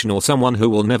information or someone who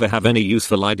will never have any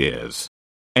useful ideas.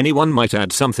 Anyone might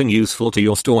add something useful to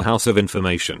your storehouse of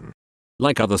information.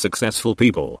 Like other successful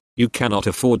people, you cannot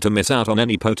afford to miss out on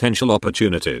any potential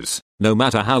opportunities, no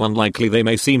matter how unlikely they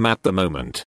may seem at the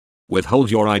moment.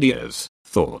 Withhold your ideas,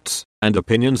 thoughts, and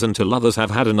opinions until others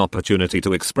have had an opportunity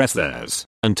to express theirs,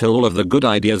 until all of the good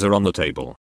ideas are on the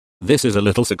table. This is a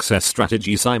little success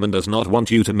strategy Simon does not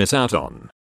want you to miss out on.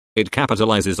 It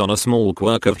capitalizes on a small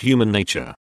quirk of human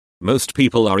nature. Most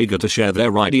people are eager to share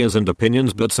their ideas and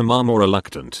opinions, but some are more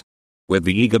reluctant. With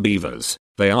the eager beavers,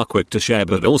 they are quick to share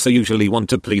but also usually want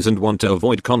to please and want to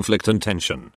avoid conflict and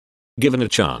tension. Given a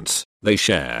chance, they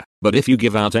share, but if you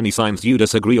give out any signs you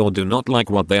disagree or do not like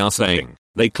what they are saying,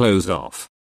 they close off.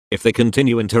 If they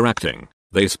continue interacting,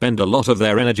 they spend a lot of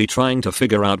their energy trying to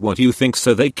figure out what you think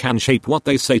so they can shape what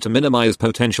they say to minimize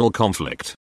potential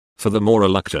conflict. For the more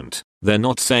reluctant, they're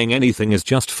not saying anything is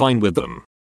just fine with them.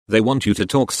 They want you to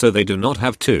talk so they do not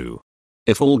have to.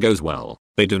 If all goes well,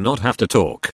 they do not have to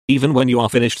talk, even when you are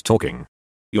finished talking.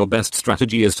 Your best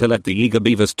strategy is to let the eager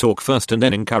beavers talk first and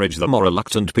then encourage the more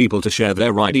reluctant people to share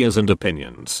their ideas and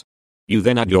opinions. You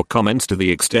then add your comments to the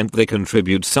extent they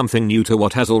contribute something new to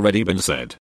what has already been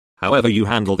said. However you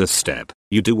handle this step,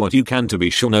 you do what you can to be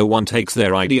sure no one takes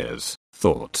their ideas,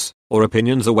 thoughts, or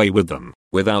opinions away with them,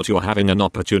 without your having an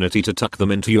opportunity to tuck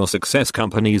them into your success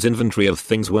company's inventory of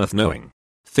things worth knowing.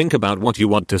 Think about what you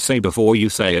want to say before you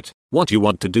say it, what you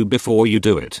want to do before you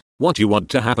do it, what you want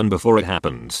to happen before it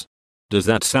happens. Does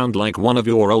that sound like one of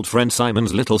your old friend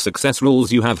Simon's little success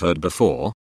rules you have heard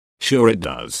before? Sure it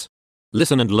does.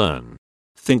 Listen and learn.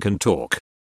 Think and talk.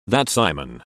 That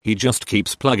Simon, he just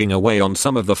keeps plugging away on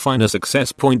some of the finer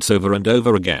success points over and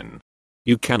over again.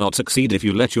 You cannot succeed if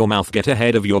you let your mouth get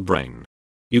ahead of your brain.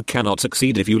 You cannot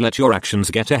succeed if you let your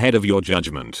actions get ahead of your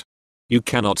judgment. You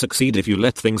cannot succeed if you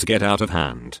let things get out of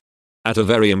hand. At a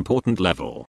very important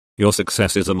level, your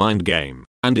success is a mind game,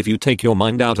 and if you take your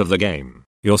mind out of the game,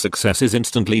 your success is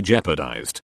instantly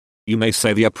jeopardized. You may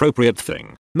say the appropriate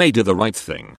thing, may do the right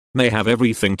thing, may have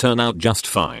everything turn out just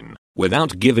fine,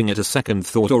 without giving it a second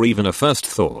thought or even a first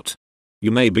thought. You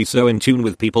may be so in tune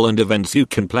with people and events you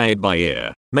can play it by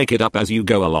ear, make it up as you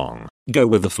go along, go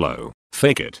with the flow,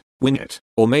 fake it, wing it,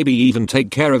 or maybe even take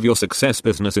care of your success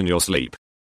business in your sleep.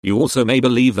 You also may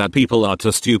believe that people are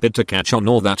too stupid to catch on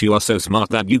or that you are so smart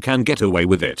that you can get away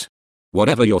with it.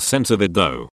 Whatever your sense of it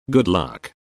though, good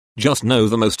luck. Just know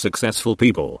the most successful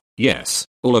people, yes,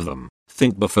 all of them,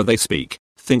 think before they speak,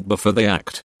 think before they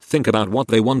act, think about what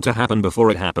they want to happen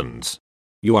before it happens.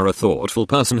 You are a thoughtful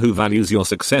person who values your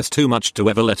success too much to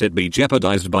ever let it be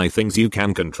jeopardized by things you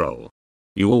can control.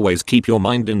 You always keep your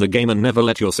mind in the game and never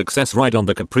let your success ride on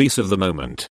the caprice of the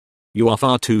moment. You are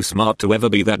far too smart to ever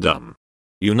be that dumb.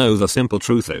 You know the simple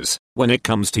truth is, when it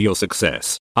comes to your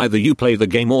success, either you play the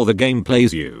game or the game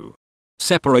plays you.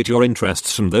 Separate your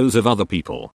interests from those of other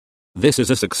people. This is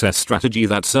a success strategy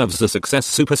that serves the success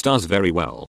superstars very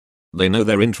well. They know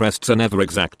their interests are never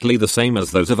exactly the same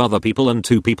as those of other people and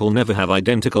two people never have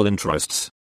identical interests.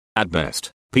 At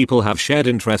best, people have shared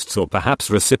interests or perhaps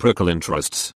reciprocal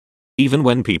interests. Even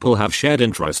when people have shared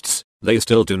interests, they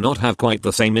still do not have quite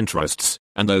the same interests,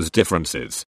 and those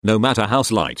differences, no matter how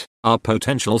slight, are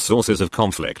potential sources of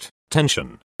conflict,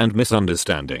 tension, and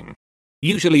misunderstanding.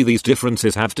 Usually these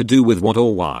differences have to do with what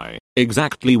or why,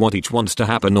 exactly what each wants to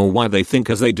happen or why they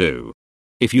think as they do.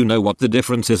 If you know what the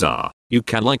differences are, you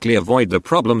can likely avoid the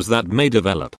problems that may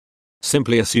develop.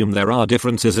 Simply assume there are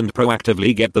differences and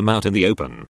proactively get them out in the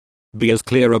open. Be as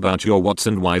clear about your whats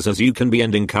and whys as you can be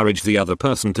and encourage the other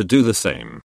person to do the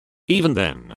same. Even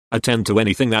then, attend to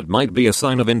anything that might be a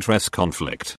sign of interest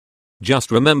conflict.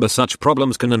 Just remember, such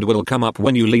problems can and will come up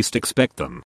when you least expect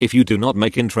them, if you do not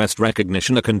make interest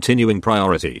recognition a continuing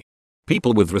priority.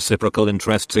 People with reciprocal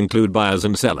interests include buyers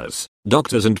and sellers,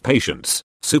 doctors and patients,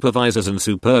 supervisors and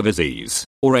supervisees,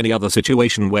 or any other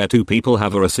situation where two people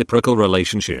have a reciprocal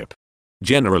relationship.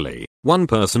 Generally, one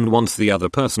person wants the other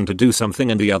person to do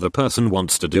something and the other person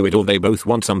wants to do it, or they both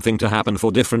want something to happen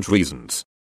for different reasons.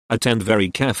 Attend very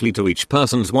carefully to each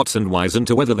person's whats and whys and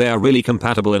to whether they are really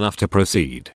compatible enough to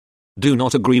proceed. Do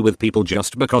not agree with people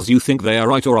just because you think they are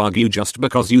right, or argue just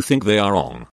because you think they are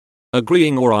wrong.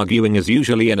 Agreeing or arguing is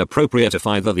usually inappropriate if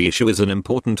either the issue is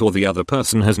unimportant or the other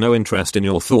person has no interest in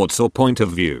your thoughts or point of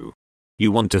view.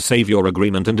 You want to save your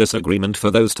agreement and disagreement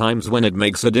for those times when it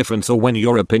makes a difference or when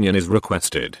your opinion is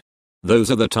requested.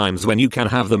 Those are the times when you can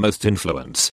have the most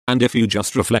influence, and if you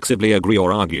just reflexively agree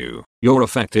or argue, your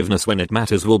effectiveness when it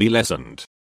matters will be lessened.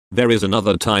 There is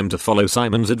another time to follow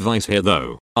Simon's advice here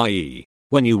though, i.e.,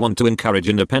 when you want to encourage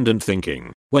independent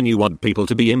thinking, when you want people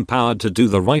to be empowered to do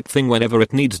the right thing whenever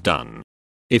it needs done.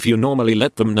 If you normally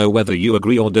let them know whether you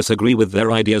agree or disagree with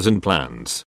their ideas and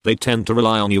plans, they tend to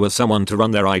rely on you as someone to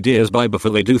run their ideas by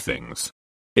before they do things.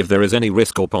 If there is any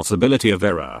risk or possibility of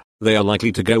error, they are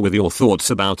likely to go with your thoughts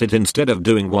about it instead of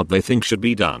doing what they think should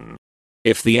be done.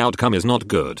 If the outcome is not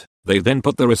good, they then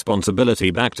put the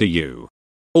responsibility back to you.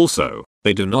 Also,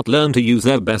 they do not learn to use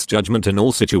their best judgment in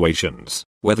all situations,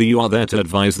 whether you are there to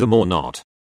advise them or not.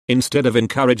 Instead of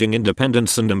encouraging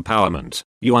independence and empowerment,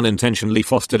 you unintentionally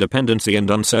foster dependency and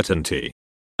uncertainty.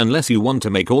 Unless you want to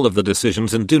make all of the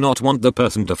decisions and do not want the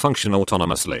person to function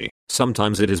autonomously,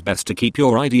 sometimes it is best to keep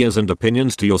your ideas and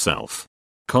opinions to yourself.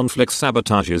 Conflict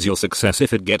sabotages your success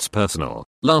if it gets personal,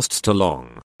 lasts too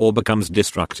long, or becomes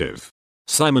destructive.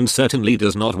 Simon certainly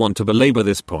does not want to belabor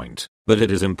this point, but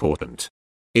it is important.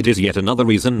 It is yet another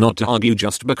reason not to argue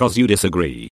just because you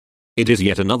disagree. It is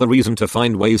yet another reason to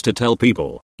find ways to tell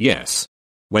people, yes,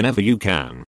 whenever you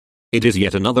can. It is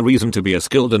yet another reason to be a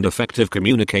skilled and effective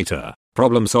communicator,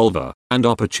 problem solver, and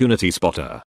opportunity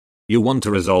spotter. You want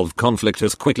to resolve conflict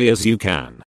as quickly as you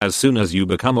can, as soon as you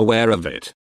become aware of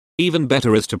it. Even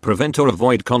better is to prevent or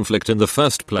avoid conflict in the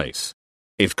first place.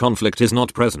 If conflict is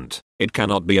not present, it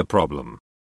cannot be a problem.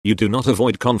 You do not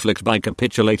avoid conflict by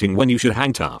capitulating when you should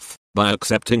hang tough, by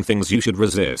accepting things you should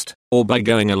resist, or by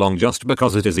going along just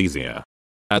because it is easier.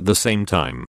 At the same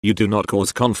time, you do not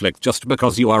cause conflict just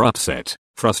because you are upset,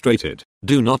 frustrated,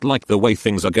 do not like the way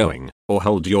things are going, or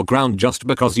hold your ground just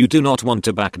because you do not want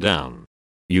to back down.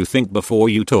 You think before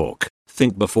you talk,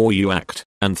 think before you act,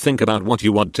 and think about what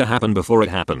you want to happen before it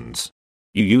happens.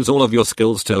 You use all of your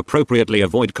skills to appropriately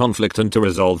avoid conflict and to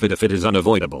resolve it if it is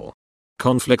unavoidable.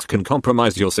 Conflict can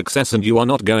compromise your success and you are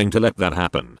not going to let that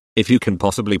happen, if you can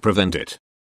possibly prevent it.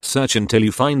 Search until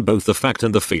you find both the fact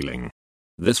and the feeling.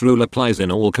 This rule applies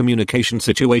in all communication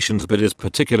situations but is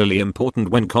particularly important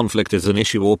when conflict is an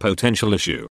issue or potential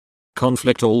issue.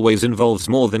 Conflict always involves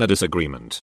more than a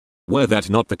disagreement. Were that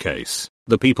not the case,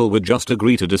 the people would just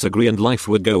agree to disagree and life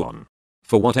would go on.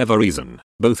 For whatever reason,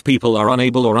 both people are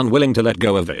unable or unwilling to let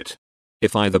go of it.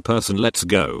 If either person lets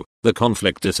go, the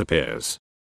conflict disappears.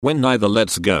 When neither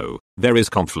lets go, there is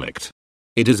conflict.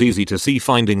 It is easy to see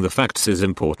finding the facts is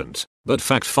important, but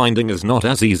fact finding is not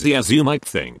as easy as you might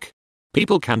think.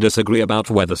 People can disagree about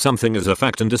whether something is a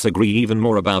fact and disagree even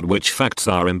more about which facts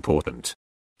are important.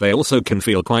 They also can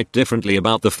feel quite differently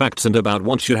about the facts and about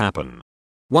what should happen.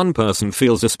 One person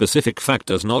feels a specific fact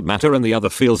does not matter and the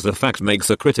other feels the fact makes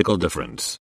a critical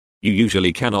difference. You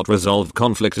usually cannot resolve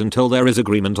conflict until there is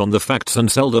agreement on the facts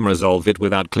and seldom resolve it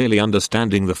without clearly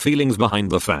understanding the feelings behind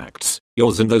the facts,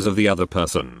 yours and those of the other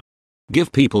person.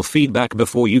 Give people feedback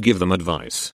before you give them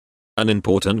advice. An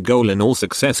important goal in all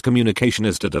success communication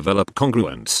is to develop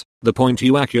congruence, the point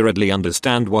you accurately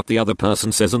understand what the other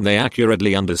person says and they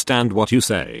accurately understand what you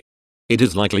say. It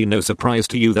is likely no surprise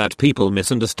to you that people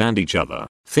misunderstand each other,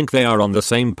 think they are on the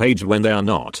same page when they are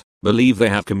not, believe they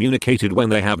have communicated when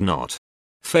they have not.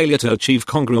 Failure to achieve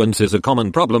congruence is a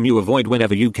common problem you avoid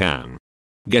whenever you can.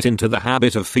 Get into the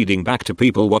habit of feeding back to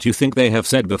people what you think they have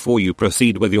said before you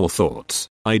proceed with your thoughts,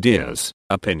 ideas,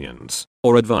 opinions,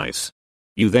 or advice.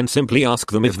 You then simply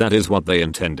ask them if that is what they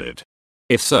intended.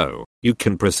 If so, you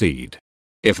can proceed.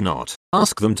 If not,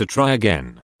 ask them to try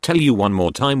again, tell you one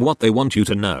more time what they want you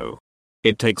to know.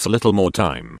 It takes a little more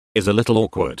time, is a little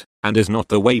awkward, and is not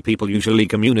the way people usually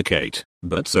communicate,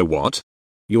 but so what?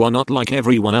 You are not like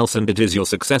everyone else and it is your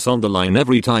success on the line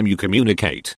every time you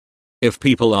communicate. If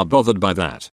people are bothered by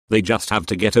that, they just have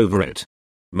to get over it.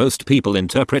 Most people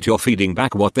interpret your feeding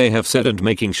back what they have said and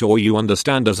making sure you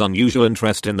understand as unusual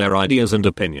interest in their ideas and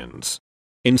opinions.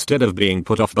 Instead of being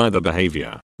put off by the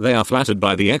behavior, they are flattered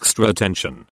by the extra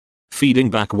attention. Feeding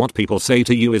back what people say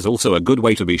to you is also a good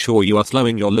way to be sure you are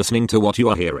slowing your listening to what you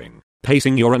are hearing,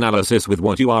 pacing your analysis with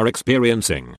what you are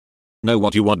experiencing. Know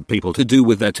what you want people to do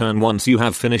with their turn once you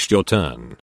have finished your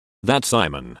turn. That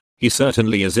Simon, he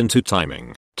certainly is into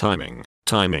timing.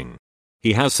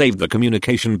 He has saved the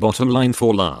communication bottom line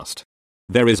for last.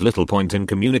 There is little point in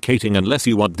communicating unless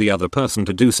you want the other person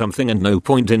to do something, and no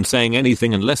point in saying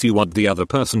anything unless you want the other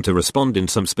person to respond in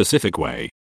some specific way.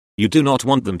 You do not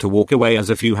want them to walk away as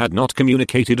if you had not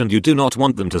communicated, and you do not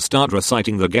want them to start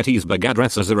reciting the Gettysburg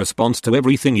Address as a response to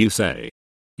everything you say.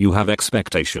 You have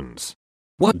expectations.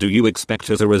 What do you expect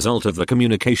as a result of the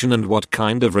communication, and what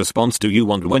kind of response do you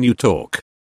want when you talk?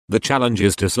 The challenge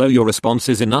is to slow your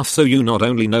responses enough so you not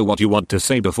only know what you want to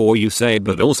say before you say it,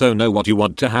 but also know what you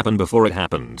want to happen before it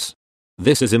happens.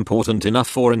 This is important enough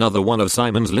for another one of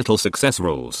Simon's little success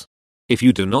rules. If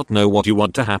you do not know what you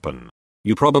want to happen,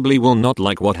 you probably will not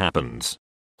like what happens.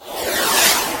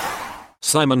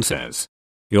 Simon says,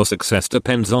 your success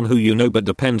depends on who you know, but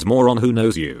depends more on who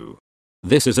knows you.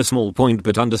 This is a small point,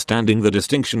 but understanding the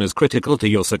distinction is critical to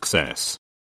your success.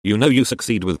 You know you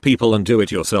succeed with people, and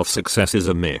do-it-yourself success is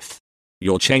a myth.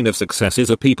 Your chain of success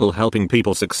is a people helping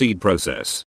people succeed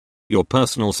process. Your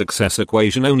personal success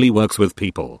equation only works with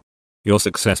people. Your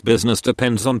success business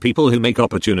depends on people who make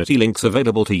opportunity links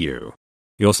available to you.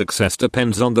 Your success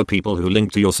depends on the people who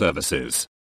link to your services.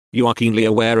 You are keenly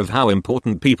aware of how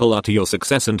important people are to your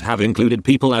success and have included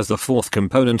people as the fourth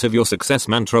component of your success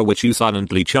mantra, which you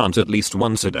silently chant at least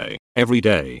once a day, every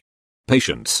day.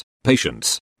 Patience.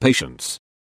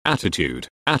 Attitude.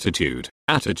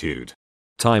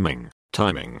 Timing.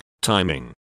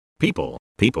 People.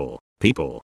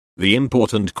 The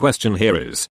important question here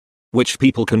is, which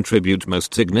people contribute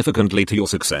most significantly to your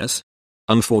success?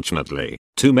 Unfortunately,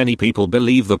 too many people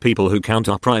believe the people who count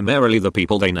are primarily the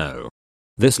people they know.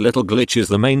 This little glitch is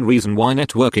the main reason why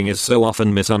networking is so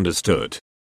often misunderstood.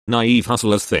 Naive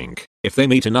hustlers think, if they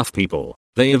meet enough people,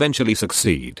 they eventually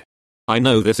succeed. I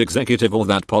know this executive or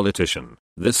that politician,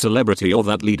 this celebrity or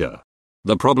that leader.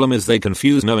 The problem is they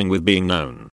confuse knowing with being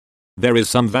known. There is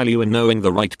some value in knowing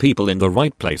the right people in the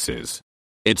right places.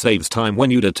 It saves time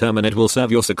when you determine it will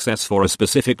serve your success for a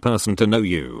specific person to know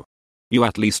you. You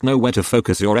at least know where to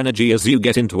focus your energy as you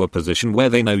get into a position where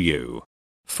they know you.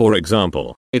 For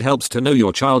example, it helps to know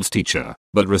your child's teacher,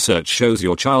 but research shows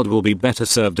your child will be better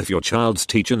served if your child's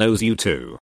teacher knows you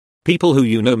too. People who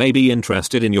you know may be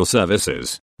interested in your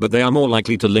services, but they are more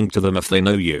likely to link to them if they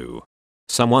know you.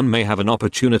 Someone may have an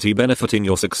opportunity benefiting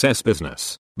your success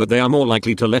business, but they are more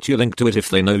likely to let you link to it if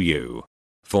they know you.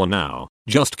 For now,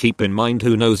 just keep in mind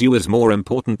who knows you is more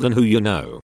important than who you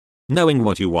know. Knowing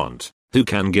what you want, who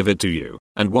can give it to you,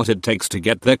 and what it takes to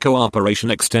get their cooperation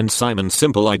extends Simon's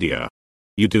simple idea.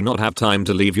 You do not have time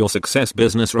to leave your success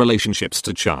business relationships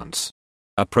to chance.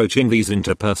 Approaching these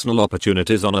interpersonal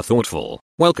opportunities on a thoughtful,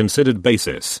 well-considered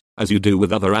basis, as you do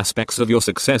with other aspects of your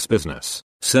success business,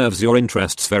 serves your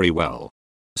interests very well.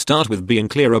 Start with being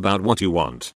clear about what you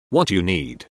want, what you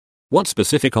need. What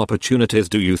specific opportunities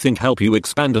do you think help you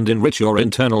expand and enrich your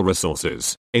internal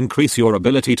resources, increase your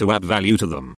ability to add value to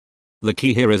them? The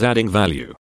key here is adding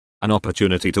value. An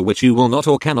opportunity to which you will not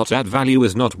or cannot add value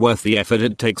is not worth the effort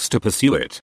it takes to pursue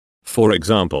it. For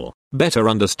example, better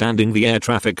understanding the air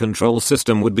traffic control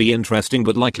system would be interesting,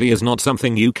 but likely is not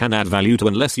something you can add value to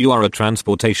unless you are a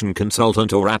transportation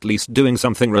consultant or at least doing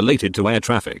something related to air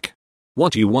traffic.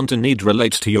 What you want and need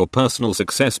relates to your personal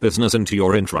success business and to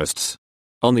your interests.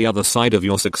 On the other side of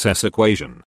your success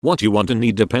equation, what you want and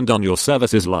need depend on your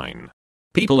services line.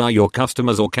 People are your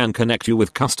customers or can connect you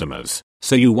with customers,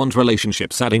 so you want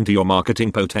relationships adding to your marketing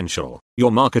potential,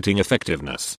 your marketing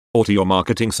effectiveness, or to your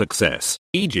marketing success,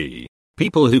 e.g.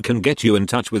 people who can get you in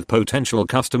touch with potential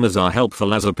customers are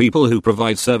helpful, as are people who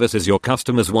provide services your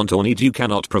customers want or need you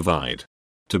cannot provide.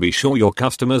 To be sure your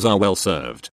customers are well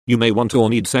served, you may want or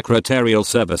need secretarial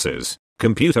services,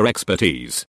 computer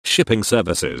expertise, shipping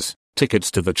services, tickets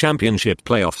to the championship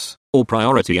playoffs, or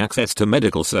priority access to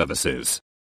medical services.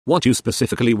 What you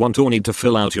specifically want or need to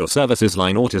fill out your services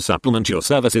line or to supplement your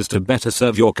services to better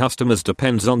serve your customers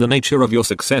depends on the nature of your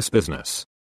success business.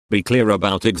 Be clear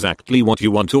about exactly what you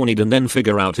want or need and then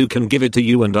figure out who can give it to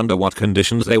you and under what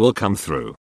conditions they will come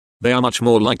through. They are much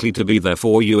more likely to be there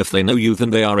for you if they know you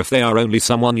than they are if they are only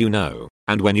someone you know.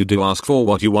 And when you do ask for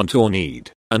what you want or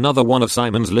need, another one of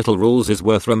Simon's little rules is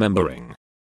worth remembering.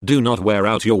 Do not wear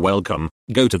out your welcome,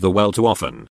 go to the well too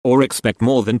often, or expect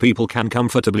more than people can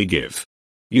comfortably give.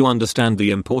 You understand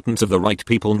the importance of the right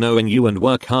people knowing you and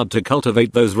work hard to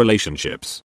cultivate those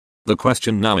relationships. The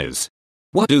question now is,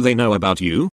 what do they know about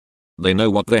you? They know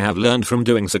what they have learned from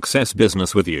doing success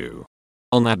business with you.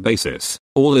 On that basis,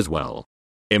 all is well.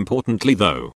 Importantly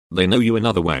though, they know you in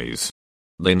other ways.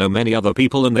 They know many other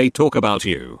people and they talk about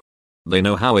you. They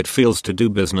know how it feels to do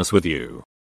business with you.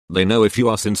 They know if you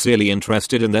are sincerely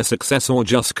interested in their success or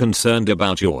just concerned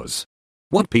about yours.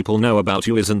 What people know about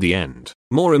you is in the end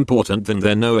more important than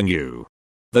their knowing you.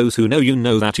 Those who know you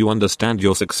know that you understand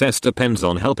your success depends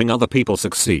on helping other people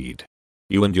succeed.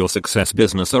 You and your success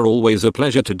business are always a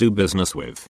pleasure to do business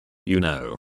with. You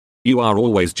know. You are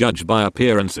always judged by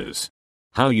appearances.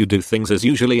 How you do things is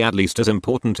usually at least as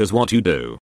important as what you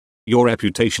do. Your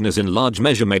reputation is in large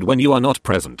measure made when you are not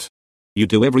present. You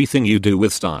do everything you do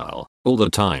with style, all the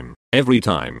time, every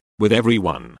time, with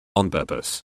everyone, on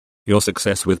purpose. Your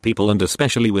success with people and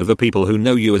especially with the people who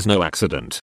know you is no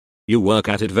accident. You work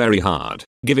at it very hard,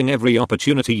 giving every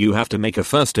opportunity you have to make a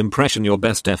first impression your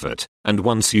best effort, and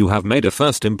once you have made a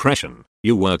first impression,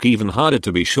 you work even harder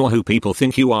to be sure who people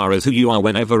think you are as who you are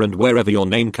whenever and wherever your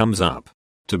name comes up.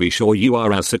 To be sure you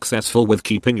are as successful with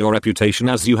keeping your reputation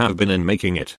as you have been in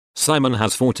making it, Simon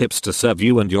has 4 tips to serve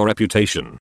you and your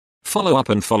reputation. Follow up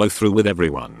and follow through with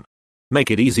everyone. Make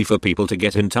it easy for people to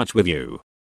get in touch with you.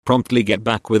 Promptly get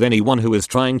back with anyone who is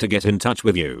trying to get in touch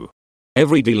with you.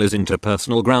 Every deal is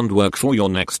interpersonal groundwork for your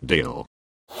next deal.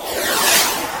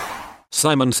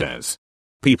 Simon says.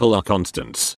 People are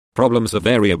constants, problems are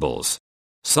variables.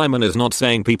 Simon is not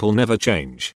saying people never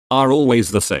change, are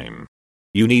always the same.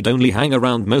 You need only hang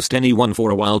around most anyone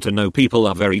for a while to know people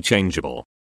are very changeable.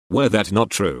 Were that not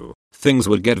true, things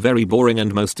would get very boring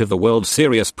and most of the world's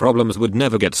serious problems would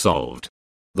never get solved.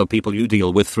 The people you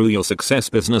deal with through your success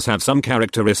business have some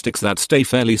characteristics that stay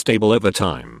fairly stable over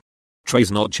time.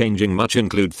 Traits not changing much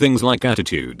include things like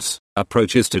attitudes,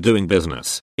 approaches to doing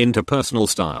business, interpersonal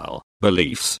style,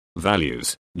 beliefs,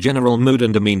 values, general mood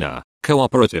and demeanor,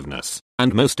 cooperativeness,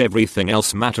 and most everything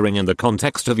else mattering in the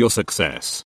context of your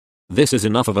success. This is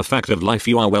enough of a fact of life.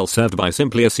 You are well served by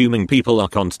simply assuming people are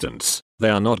constants. They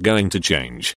are not going to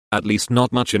change, at least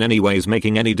not much in any ways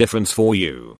making any difference for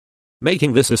you.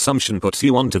 Making this assumption puts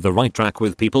you onto the right track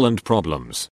with people and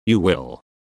problems. You will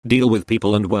deal with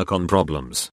people and work on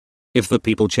problems. If the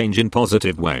people change in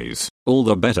positive ways, all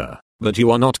the better, but you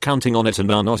are not counting on it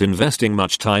and are not investing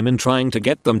much time in trying to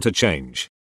get them to change.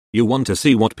 You want to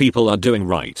see what people are doing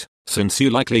right, since you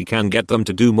likely can get them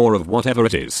to do more of whatever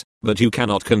it is, but you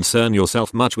cannot concern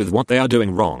yourself much with what they are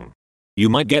doing wrong. You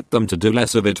might get them to do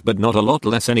less of it but not a lot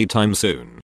less anytime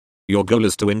soon. Your goal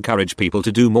is to encourage people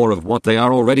to do more of what they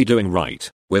are already doing right,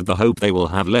 with the hope they will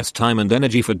have less time and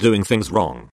energy for doing things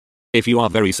wrong. If you are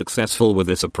very successful with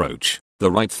this approach,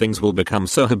 the right things will become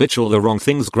so habitual the wrong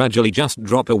things gradually just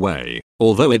drop away,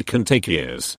 although it can take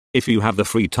years, if you have the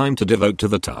free time to devote to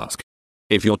the task.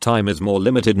 If your time is more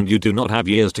limited and you do not have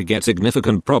years to get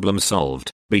significant problems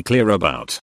solved, be clear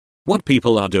about what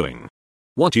people are doing,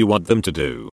 what you want them to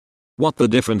do, what the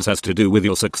difference has to do with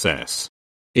your success.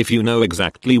 If you know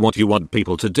exactly what you want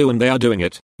people to do and they are doing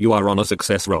it, you are on a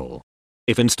success roll.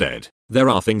 If instead, there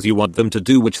are things you want them to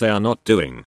do which they are not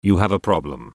doing, you have a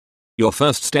problem. Your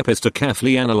first step is to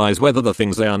carefully analyze whether the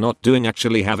things they are not doing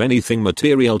actually have anything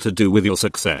material to do with your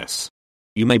success.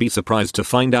 You may be surprised to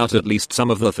find out at least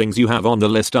some of the things you have on the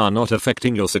list are not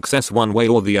affecting your success one way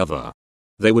or the other.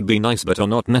 They would be nice but are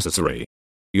not necessary.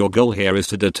 Your goal here is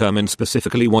to determine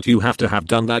specifically what you have to have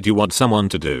done that you want someone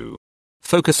to do.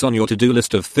 Focus on your to-do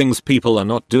list of things people are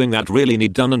not doing that really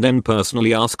need done and then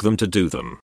personally ask them to do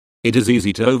them. It is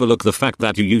easy to overlook the fact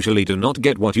that you usually do not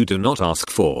get what you do not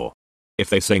ask for. If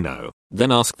they say no,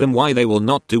 then ask them why they will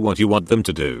not do what you want them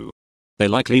to do. They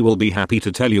likely will be happy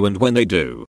to tell you, and when they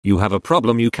do, you have a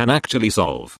problem you can actually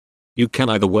solve. You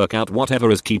can either work out whatever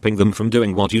is keeping them from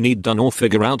doing what you need done or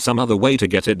figure out some other way to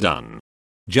get it done.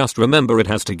 Just remember it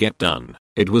has to get done.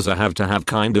 It was a have to have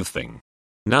kind of thing.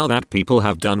 Now that people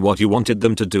have done what you wanted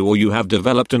them to do or you have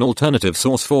developed an alternative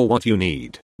source for what you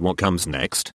need, what comes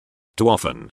next? Too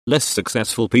often, less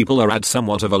successful people are at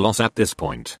somewhat of a loss at this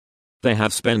point. They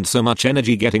have spent so much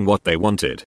energy getting what they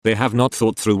wanted, they have not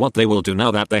thought through what they will do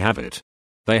now that they have it.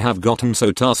 They have gotten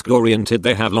so task-oriented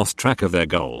they have lost track of their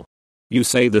goal. You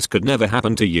say this could never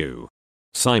happen to you.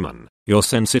 Simon, your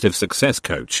sensitive success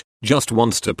coach, just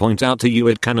wants to point out to you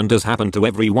it can and does happen to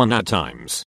everyone at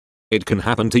times. It can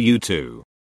happen to you too.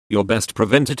 Your best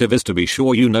preventative is to be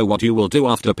sure you know what you will do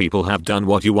after people have done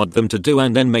what you want them to do,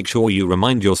 and then make sure you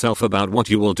remind yourself about what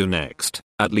you will do next,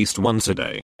 at least once a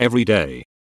day, every day.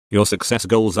 Your success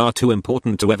goals are too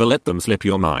important to ever let them slip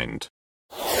your mind.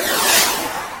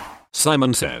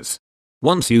 Simon says,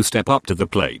 once you step up to the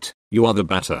plate, you are the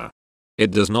batter.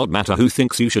 It does not matter who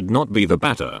thinks you should not be the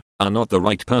batter, are not the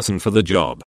right person for the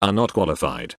job, are not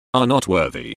qualified, are not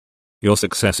worthy. Your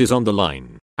success is on the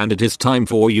line, and it is time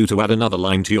for you to add another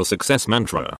line to your success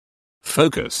mantra.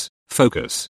 Focus,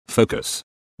 focus, focus.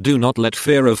 Do not let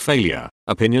fear of failure,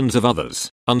 opinions of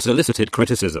others, unsolicited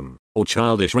criticism, or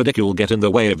childish ridicule get in the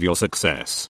way of your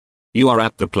success. You are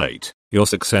at the plate, your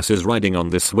success is riding on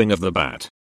this swing of the bat.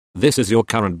 This is your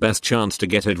current best chance to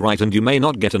get it right, and you may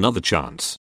not get another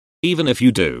chance. Even if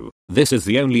you do, this is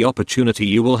the only opportunity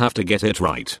you will have to get it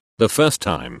right, the first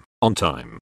time, on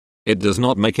time. It does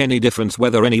not make any difference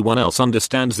whether anyone else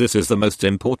understands this is the most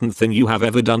important thing you have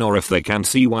ever done, or if they can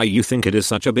see why you think it is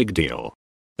such a big deal.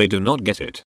 They do not get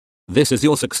it. This is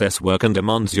your success work and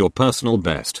demands your personal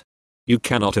best. You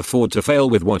cannot afford to fail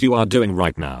with what you are doing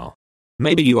right now.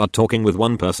 Maybe you are talking with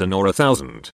one person or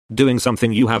 1,000, doing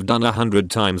something you have done 100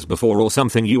 times before, or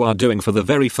something you are doing for the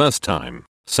very first time,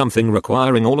 something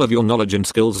requiring all of your knowledge and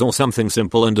skills, or something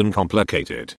simple and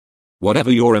uncomplicated.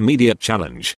 Whatever your immediate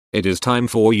challenge, it is time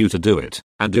for you to do it,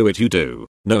 and do it you do,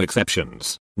 no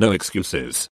exceptions, no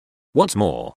excuses. What's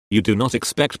more, you do not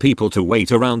expect people to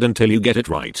wait around until you get it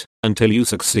right, until you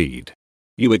succeed.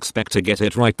 You expect to get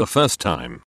it right the first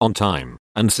time, on time,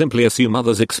 and simply assume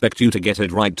others expect you to get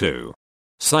it right too.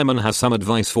 Simon has some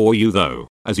advice for you though,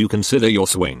 as you consider your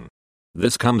swing.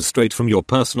 This comes straight from your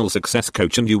personal success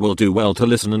coach, and you will do well to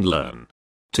listen and learn.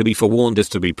 To be forewarned is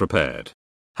to be prepared.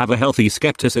 Have a healthy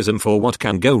skepticism for what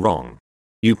can go wrong.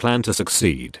 You plan to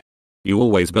succeed. You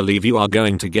always believe you are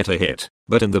going to get a hit,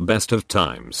 but in the best of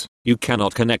times, you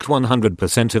cannot connect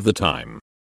 100% of the time.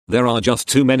 There are just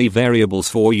too many variables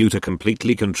for you to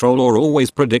completely control or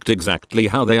always predict exactly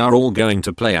how they are all going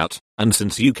to play out, and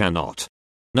since you cannot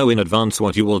know in advance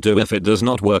what you will do if it does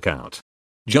not work out,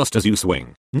 just as you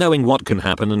swing, knowing what can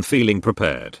happen and feeling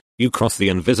prepared, you cross the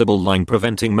invisible line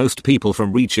preventing most people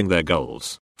from reaching their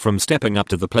goals, from stepping up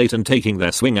to the plate and taking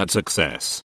their swing at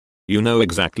success. You know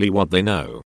exactly what they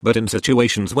know, but in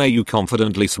situations where you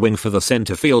confidently swing for the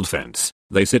center field fence,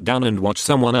 they sit down and watch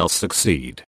someone else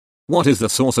succeed. What is the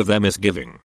source of their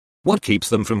misgiving? What keeps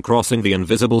them from crossing the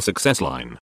invisible success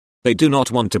line? They do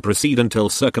not want to proceed until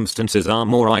circumstances are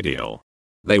more ideal.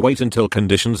 They wait until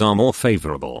conditions are more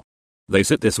favorable. They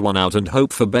sit this one out and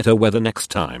hope for better weather next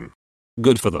time.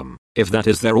 Good for them, if that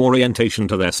is their orientation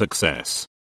to their success.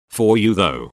 For you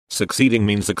though, succeeding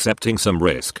means accepting some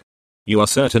risk. You are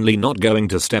certainly not going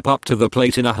to step up to the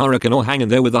plate in a hurricane or hang in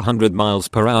there with 100 miles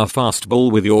per hour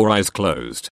fastball with your eyes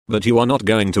closed, but you are not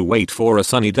going to wait for a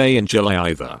sunny day in July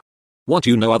either. What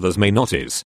you know others may not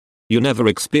is, you never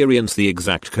experience the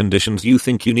exact conditions you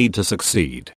think you need to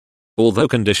succeed. Although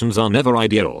conditions are never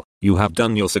ideal, you have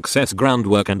done your success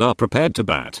groundwork and are prepared to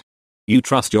bat. You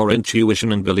trust your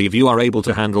intuition and believe you are able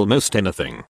to handle most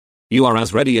anything. You are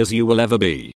as ready as you will ever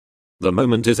be. The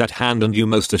moment is at hand and you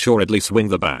most assuredly swing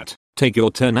the bat. Take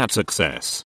your turn at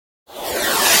success.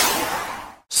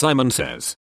 Simon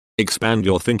says, expand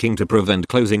your thinking to prevent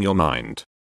closing your mind.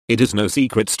 It is no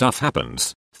secret stuff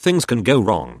happens, things can go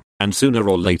wrong, and sooner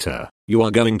or later, you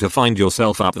are going to find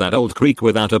yourself up that old creek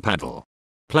without a paddle.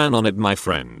 Plan on it, my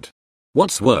friend.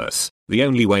 What's worse, the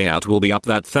only way out will be up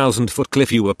that 1,000-foot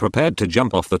cliff you were prepared to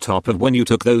jump off the top of when you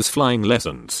took those flying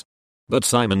lessons. But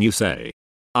Simon, you say,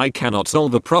 I cannot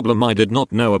solve a problem I did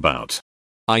not know about.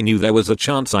 I knew there was a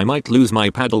chance I might lose my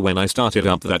paddle when I started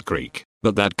up that creek,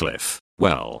 but that cliff,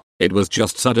 well, it was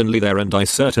just suddenly there and I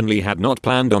certainly had not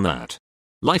planned on that.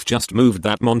 Life just moved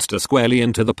that monster squarely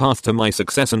into the path to my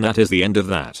success, and that is the end of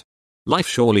that. Life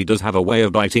surely does have a way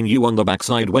of biting you on the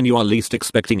backside when you are least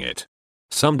expecting it.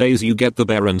 Some days you get the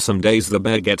bear and some days the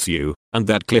bear gets you, and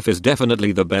that cliff is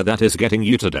definitely the bear that is getting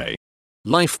you today.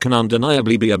 Life can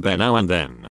undeniably be a bear now and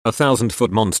then, a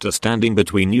 1,000-foot monster standing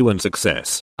between you and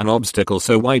success, an obstacle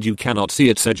so wide you cannot see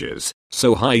its edges,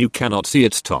 so high you cannot see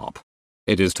its top.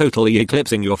 It is totally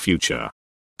eclipsing your future.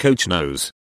 Coach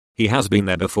knows. He has been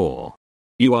there before.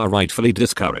 You are rightfully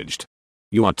discouraged.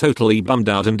 You are totally bummed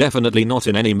out and definitely not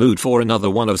in any mood for another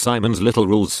one of Simon's little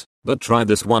rules, but try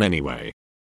this one anyway.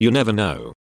 You never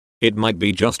know. It might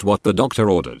be just what the doctor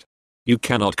ordered. You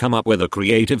cannot come up with a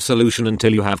creative solution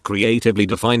until you have creatively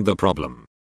defined the problem.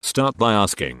 Start by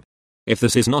asking, if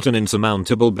this is not an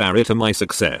insurmountable barrier to my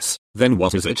success, then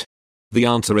what is it? The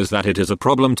answer is that it is a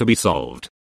problem to be solved.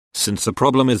 Since a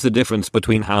problem is the difference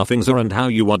between how things are and how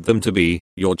you want them to be,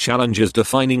 your challenge is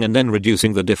defining and then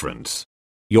reducing the difference.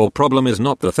 Your problem is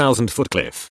not the 1,000-foot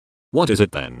cliff. What is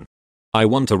it then? I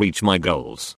want to reach my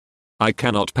goals. I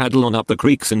cannot paddle on up the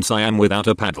creek since I am without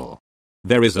a paddle.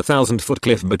 There is a 1,000-foot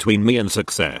cliff between me and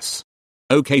success.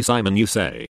 Okay, Simon, you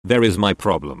say, there is my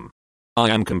problem. I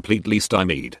am completely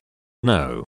stymied.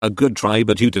 No, a good try,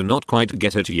 but you do not quite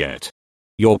get it yet.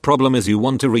 Your problem is you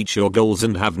want to reach your goals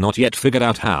and have not yet figured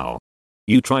out how.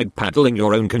 You tried paddling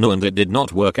your own canoe and it did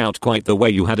not work out quite the way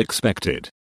you had expected.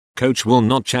 Coach will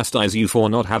not chastise you for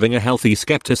not having a healthy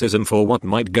skepticism for what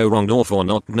might go wrong or for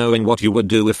not knowing what you would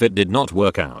do if it did not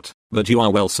work out, but you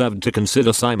are well served to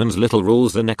consider Simon's little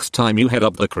rules the next time you head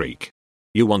up the creek.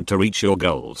 You want to reach your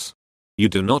goals. You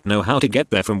do not know how to get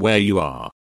there from where you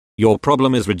are. Your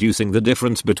problem is reducing the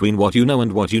difference between what you know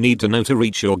and what you need to know to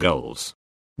reach your goals.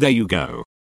 There you go.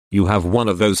 You have one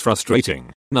of those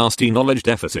frustrating, nasty knowledge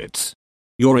deficits.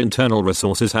 Your internal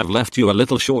resources have left you a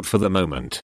little short for the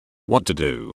moment. What to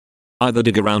do? Either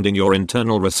dig around in your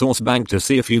internal resource bank to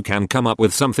see if you can come up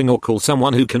with something or call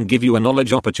someone who can give you a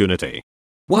knowledge opportunity.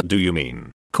 What do you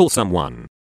mean, call someone?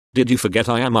 Did you forget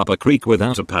I am up a creek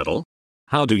without a paddle?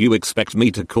 How do you expect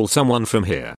me to call someone from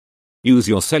here? Use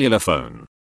your cellular phone.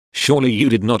 Surely you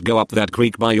did not go up that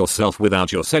creek by yourself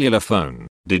without your cellular phone,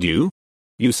 did you?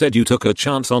 You said you took a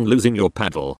chance on losing your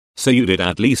paddle, so you did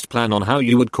at least plan on how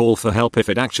you would call for help if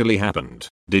it actually happened,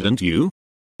 didn't you?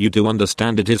 You do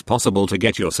understand it is possible to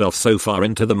get yourself so far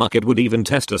into the muck it would even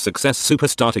test a success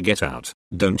superstar to get out,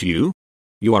 don't you?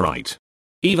 You are right.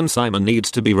 Even Simon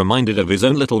needs to be reminded of his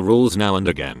own little rules now and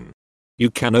again. You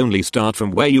can only start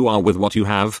from where you are with what you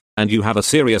have, and you have a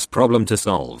serious problem to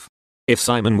solve. If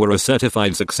Simon were a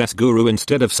certified success guru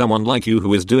instead of someone like you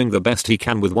who is doing the best he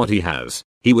can with what he has,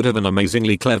 he would have an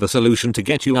amazingly clever solution to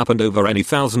get you up and over any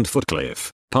 1,000-foot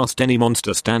cliff, past any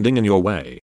monster standing in your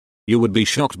way. You would be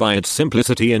shocked by its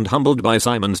simplicity and humbled by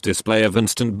Simon's display of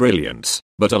instant brilliance,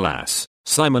 but alas,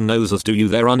 Simon knows as do you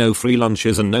there are no free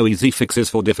lunches and no easy fixes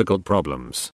for difficult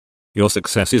problems. Your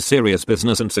success is serious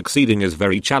business and succeeding is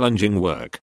very challenging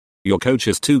work. Your coach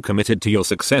is too committed to your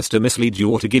success to mislead you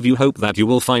or to give you hope that you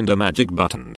will find a magic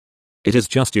button. It is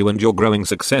just you and your growing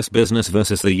success business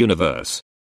versus the universe.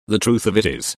 The truth of it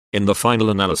is, in the final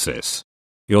analysis,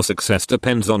 your success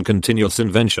depends on continuous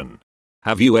invention.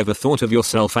 Have you ever thought of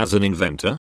yourself as an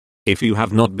inventor? If you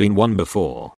have not been one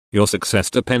before, your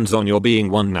success depends on your being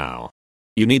one now.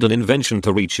 You need an invention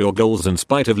to reach your goals in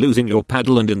spite of losing your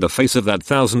paddle and in the face of that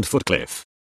 1,000-foot cliff.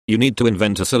 You need to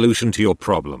invent a solution to your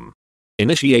problem.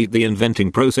 Initiate the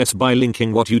inventing process by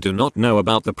linking what you do not know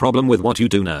about the problem with what you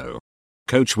do know.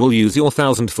 Coach will use your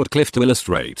 1,000-foot cliff to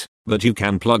illustrate, but you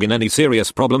can plug in any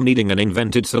serious problem needing an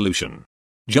invented solution.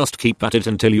 Just keep at it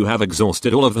until you have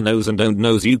exhausted all of the knows and don't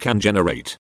knows you can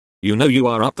generate. You know you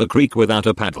are up the creek without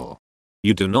a paddle.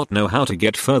 You do not know how to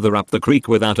get further up the creek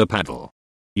without a paddle.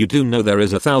 You do know there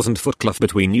is a 1,000-foot cliff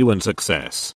between you and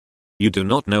success. You do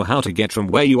not know how to get from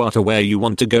where you are to where you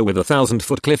want to go with a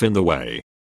 1,000-foot cliff in the way.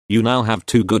 You now have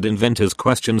two good inventors'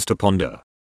 questions to ponder.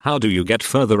 How do you get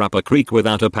further up a creek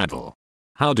without a paddle?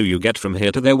 How do you get from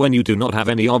here to there when you do not have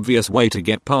any obvious way to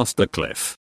get past the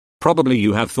cliff? Probably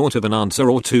you have thought of an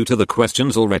answer or two to the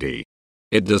questions already.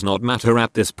 It does not matter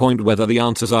at this point whether the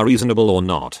answers are reasonable or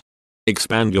not.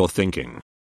 Expand your thinking.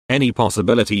 Any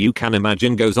possibility you can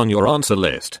imagine goes on your answer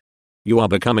list. You are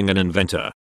becoming an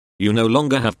inventor. You no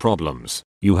longer have problems,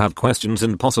 you have questions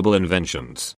and possible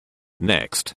inventions.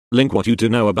 Next, link what you do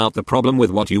know about the problem with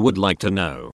what you would like to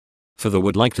know. For the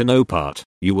would like to know part,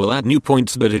 you will add new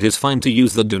points, but it is fine to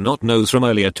use the do not knows from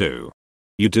earlier too.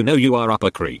 You do know you are up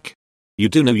a creek. You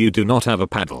do know you do not have a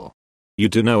paddle. You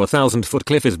do know a 1,000-foot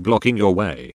cliff is blocking your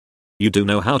way. You do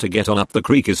know how to get on up the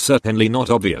creek is certainly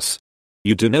not obvious.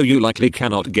 You do know you likely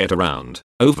cannot get around,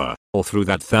 over, or through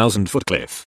that 1,000-foot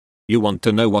cliff. You want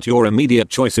to know what your immediate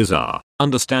choices are,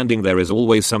 understanding there is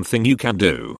always something you can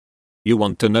do. You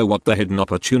want to know what the hidden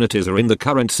opportunities are in the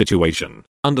current situation,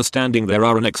 understanding there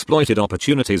are unexploited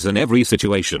opportunities in every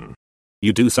situation.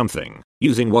 You do something,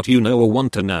 using what you know or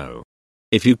want to know.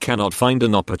 If you cannot find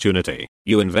an opportunity,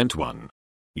 you invent one.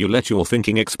 You let your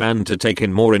thinking expand to take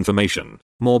in more information,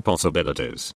 more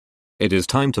possibilities. It is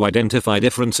time to identify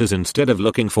differences instead of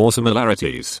looking for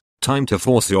similarities, time to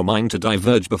force your mind to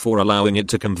diverge before allowing it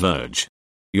to converge.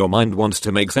 Your mind wants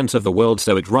to make sense of the world,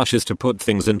 so it rushes to put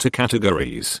things into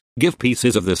categories, give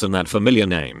pieces of this and that familiar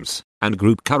names, and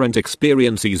group current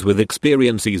experiences with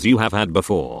experiences you have had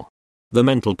before. The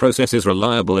mental process is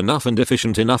reliable enough and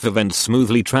efficient enough, events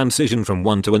smoothly transition from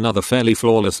one to another fairly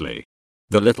flawlessly.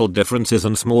 The little differences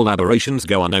and small aberrations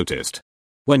go unnoticed.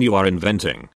 When you are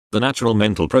inventing, the natural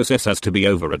mental process has to be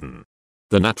overridden.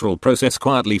 The natural process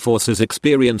quietly forces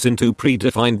experience into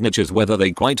predefined niches whether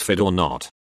they quite fit or not.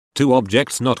 Two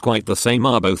objects not quite the same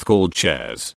are both called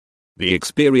chairs. The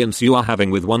experience you are having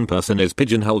with one person is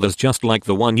pigeonholed as just like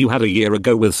the one you had a year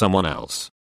ago with someone else.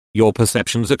 Your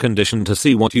perceptions are conditioned to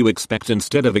see what you expect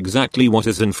instead of exactly what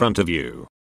is in front of you.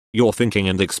 Your thinking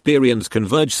and experience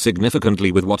converge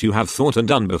significantly with what you have thought and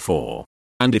done before.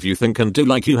 And if you think and do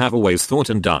like you have always thought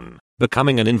and done,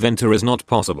 becoming an inventor is not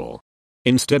possible.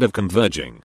 Instead of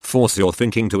converging, force your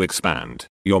thinking to expand,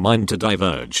 your mind to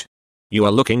diverge. You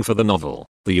are looking for the novel,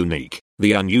 the unique,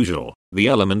 the unusual, the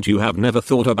element you have never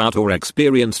thought about or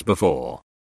experienced before.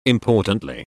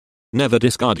 Importantly, never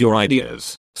discard your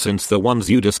ideas, since the ones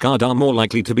you discard are more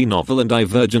likely to be novel and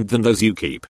divergent than those you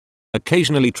keep.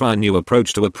 Occasionally try a new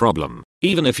approach to a problem,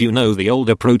 even if you know the old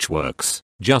approach works,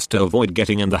 just to avoid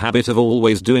getting in the habit of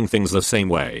always doing things the same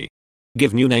way.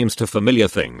 Give new names to familiar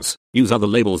things, use other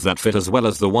labels that fit as well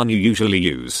as the one you usually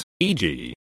use,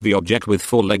 e.g., the object with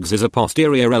 4 legs is a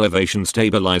posterior elevation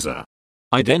stabilizer.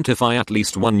 Identify at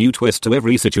least one new twist to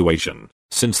every situation,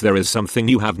 since there is something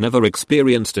you have never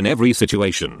experienced in every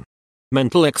situation.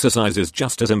 Mental exercise is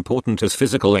just as important as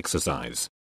physical exercise.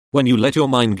 When you let your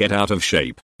mind get out of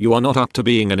shape, you are not up to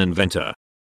being an inventor.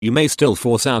 You may still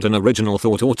force out an original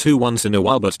thought or two once in a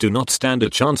while, but do not stand a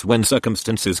chance when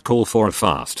circumstances call for a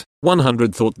fast,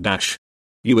 100 thought dash.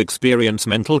 You experience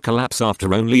mental collapse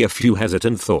after only a few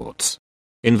hesitant thoughts.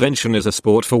 Invention is a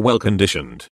sport for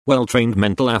well-conditioned, well-trained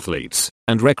mental athletes,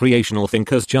 and recreational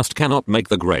thinkers just cannot make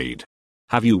the grade.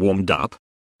 Have you warmed up?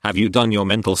 Have you done your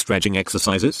mental stretching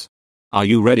exercises? Are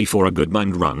you ready for a good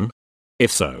mind run? If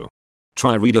so,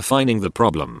 try redefining the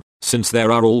problem, since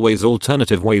there are always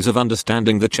alternative ways of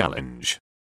understanding the challenge.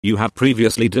 You have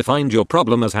previously defined your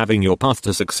problem as having your path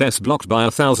to success blocked by a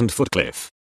 1,000-foot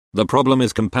cliff. The problem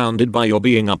is compounded by your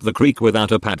being up the creek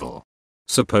without a paddle.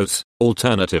 Suppose,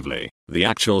 alternatively, the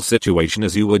actual situation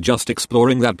is you were just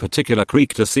exploring that particular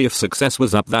creek to see if success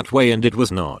was up that way and it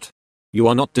was not. You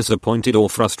are not disappointed or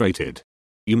frustrated.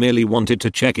 You merely wanted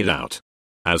to check it out.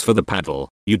 As for the paddle,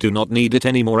 you do not need it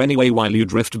anymore anyway while you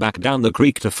drift back down the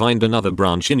creek to find another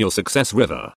branch in your success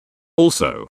river.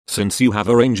 Also, since you have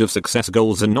a range of success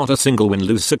goals and not a single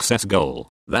win-lose success goal,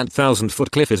 that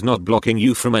 1,000-foot cliff is not blocking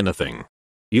you from anything.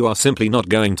 You are simply not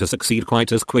going to succeed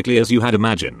quite as quickly as you had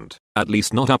imagined, at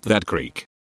least not up that creek.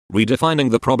 Redefining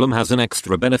the problem has an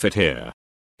extra benefit here.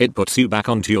 It puts you back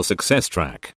onto your success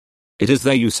track. It is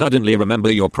there you suddenly remember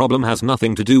your problem has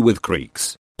nothing to do with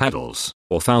creeks, paddles,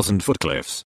 or 1,000-foot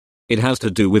cliffs. It has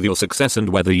to do with your success and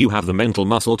whether you have the mental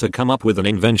muscle to come up with an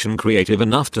invention creative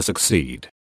enough to succeed.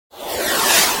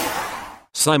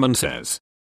 Simon says,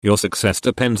 your success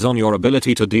depends on your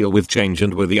ability to deal with change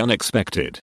and with the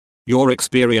unexpected. Your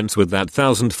experience with that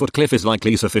 1,000-foot cliff is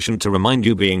likely sufficient to remind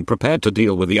you being prepared to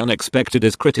deal with the unexpected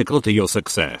is critical to your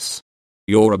success.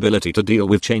 Your ability to deal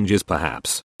with change is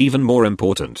perhaps even more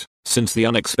important, since the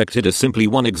unexpected is simply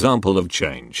one example of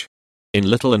change. In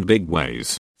little and big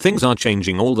ways, things are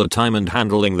changing all the time and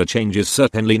handling the change is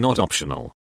certainly not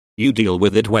optional. You deal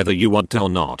with it whether you want to or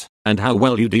not, and how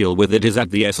well you deal with it is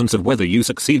at the essence of whether you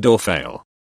succeed or fail.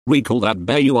 Recall that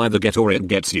bear you either get or it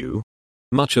gets you.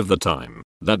 Much of the time,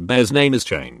 that bear's name is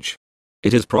change.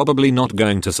 It is probably not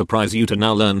going to surprise you to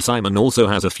now learn Simon also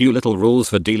has a few little rules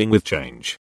for dealing with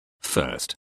change.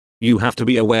 First, you have to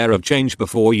be aware of change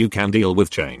before you can deal with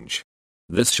change.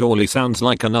 This surely sounds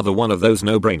like another one of those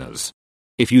no-brainers.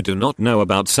 If you do not know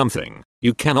about something,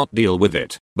 you cannot deal with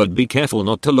it, but be careful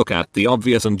not to look at the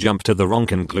obvious and jump to the wrong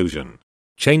conclusion.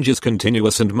 Change is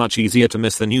continuous and much easier to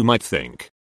miss than you might think.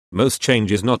 Most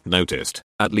change is not noticed,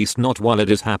 at least not while it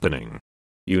is happening.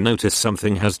 You notice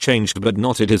something has changed but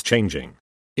not it is changing.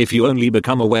 If you only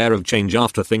become aware of change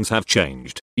after things have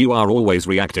changed, you are always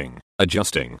reacting,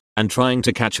 adjusting, and trying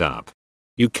to catch up.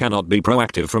 You cannot be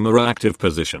proactive from a reactive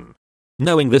position.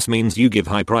 Knowing this means you give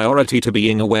high priority to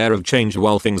being aware of change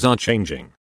while things are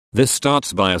changing. This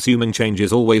starts by assuming change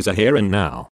is always a here and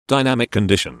now, dynamic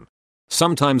condition.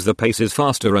 Sometimes the pace is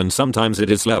faster and sometimes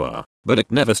it is slower, but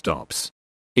it never stops.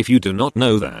 If you do not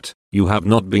know that, you have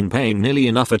not been paying nearly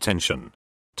enough attention.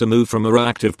 To move from a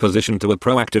reactive position to a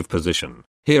proactive position,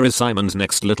 here is Simon's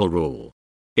next little rule.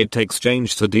 It takes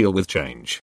change to deal with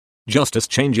change. Just as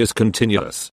change is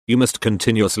continuous, you must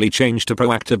continuously change to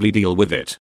proactively deal with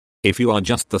it. If you are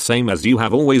just the same as you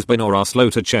have always been or are slow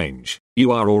to change,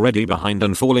 you are already behind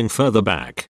and falling further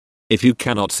back. If you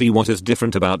cannot see what is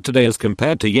different about today as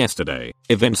compared to yesterday,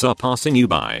 events are passing you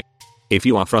by. If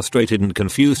you are frustrated and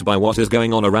confused by what is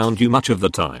going on around you much of the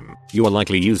time, you are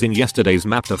likely using yesterday's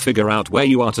map to figure out where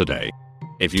you are today.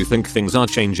 If you think things are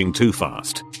changing too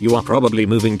fast, you are probably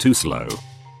moving too slow.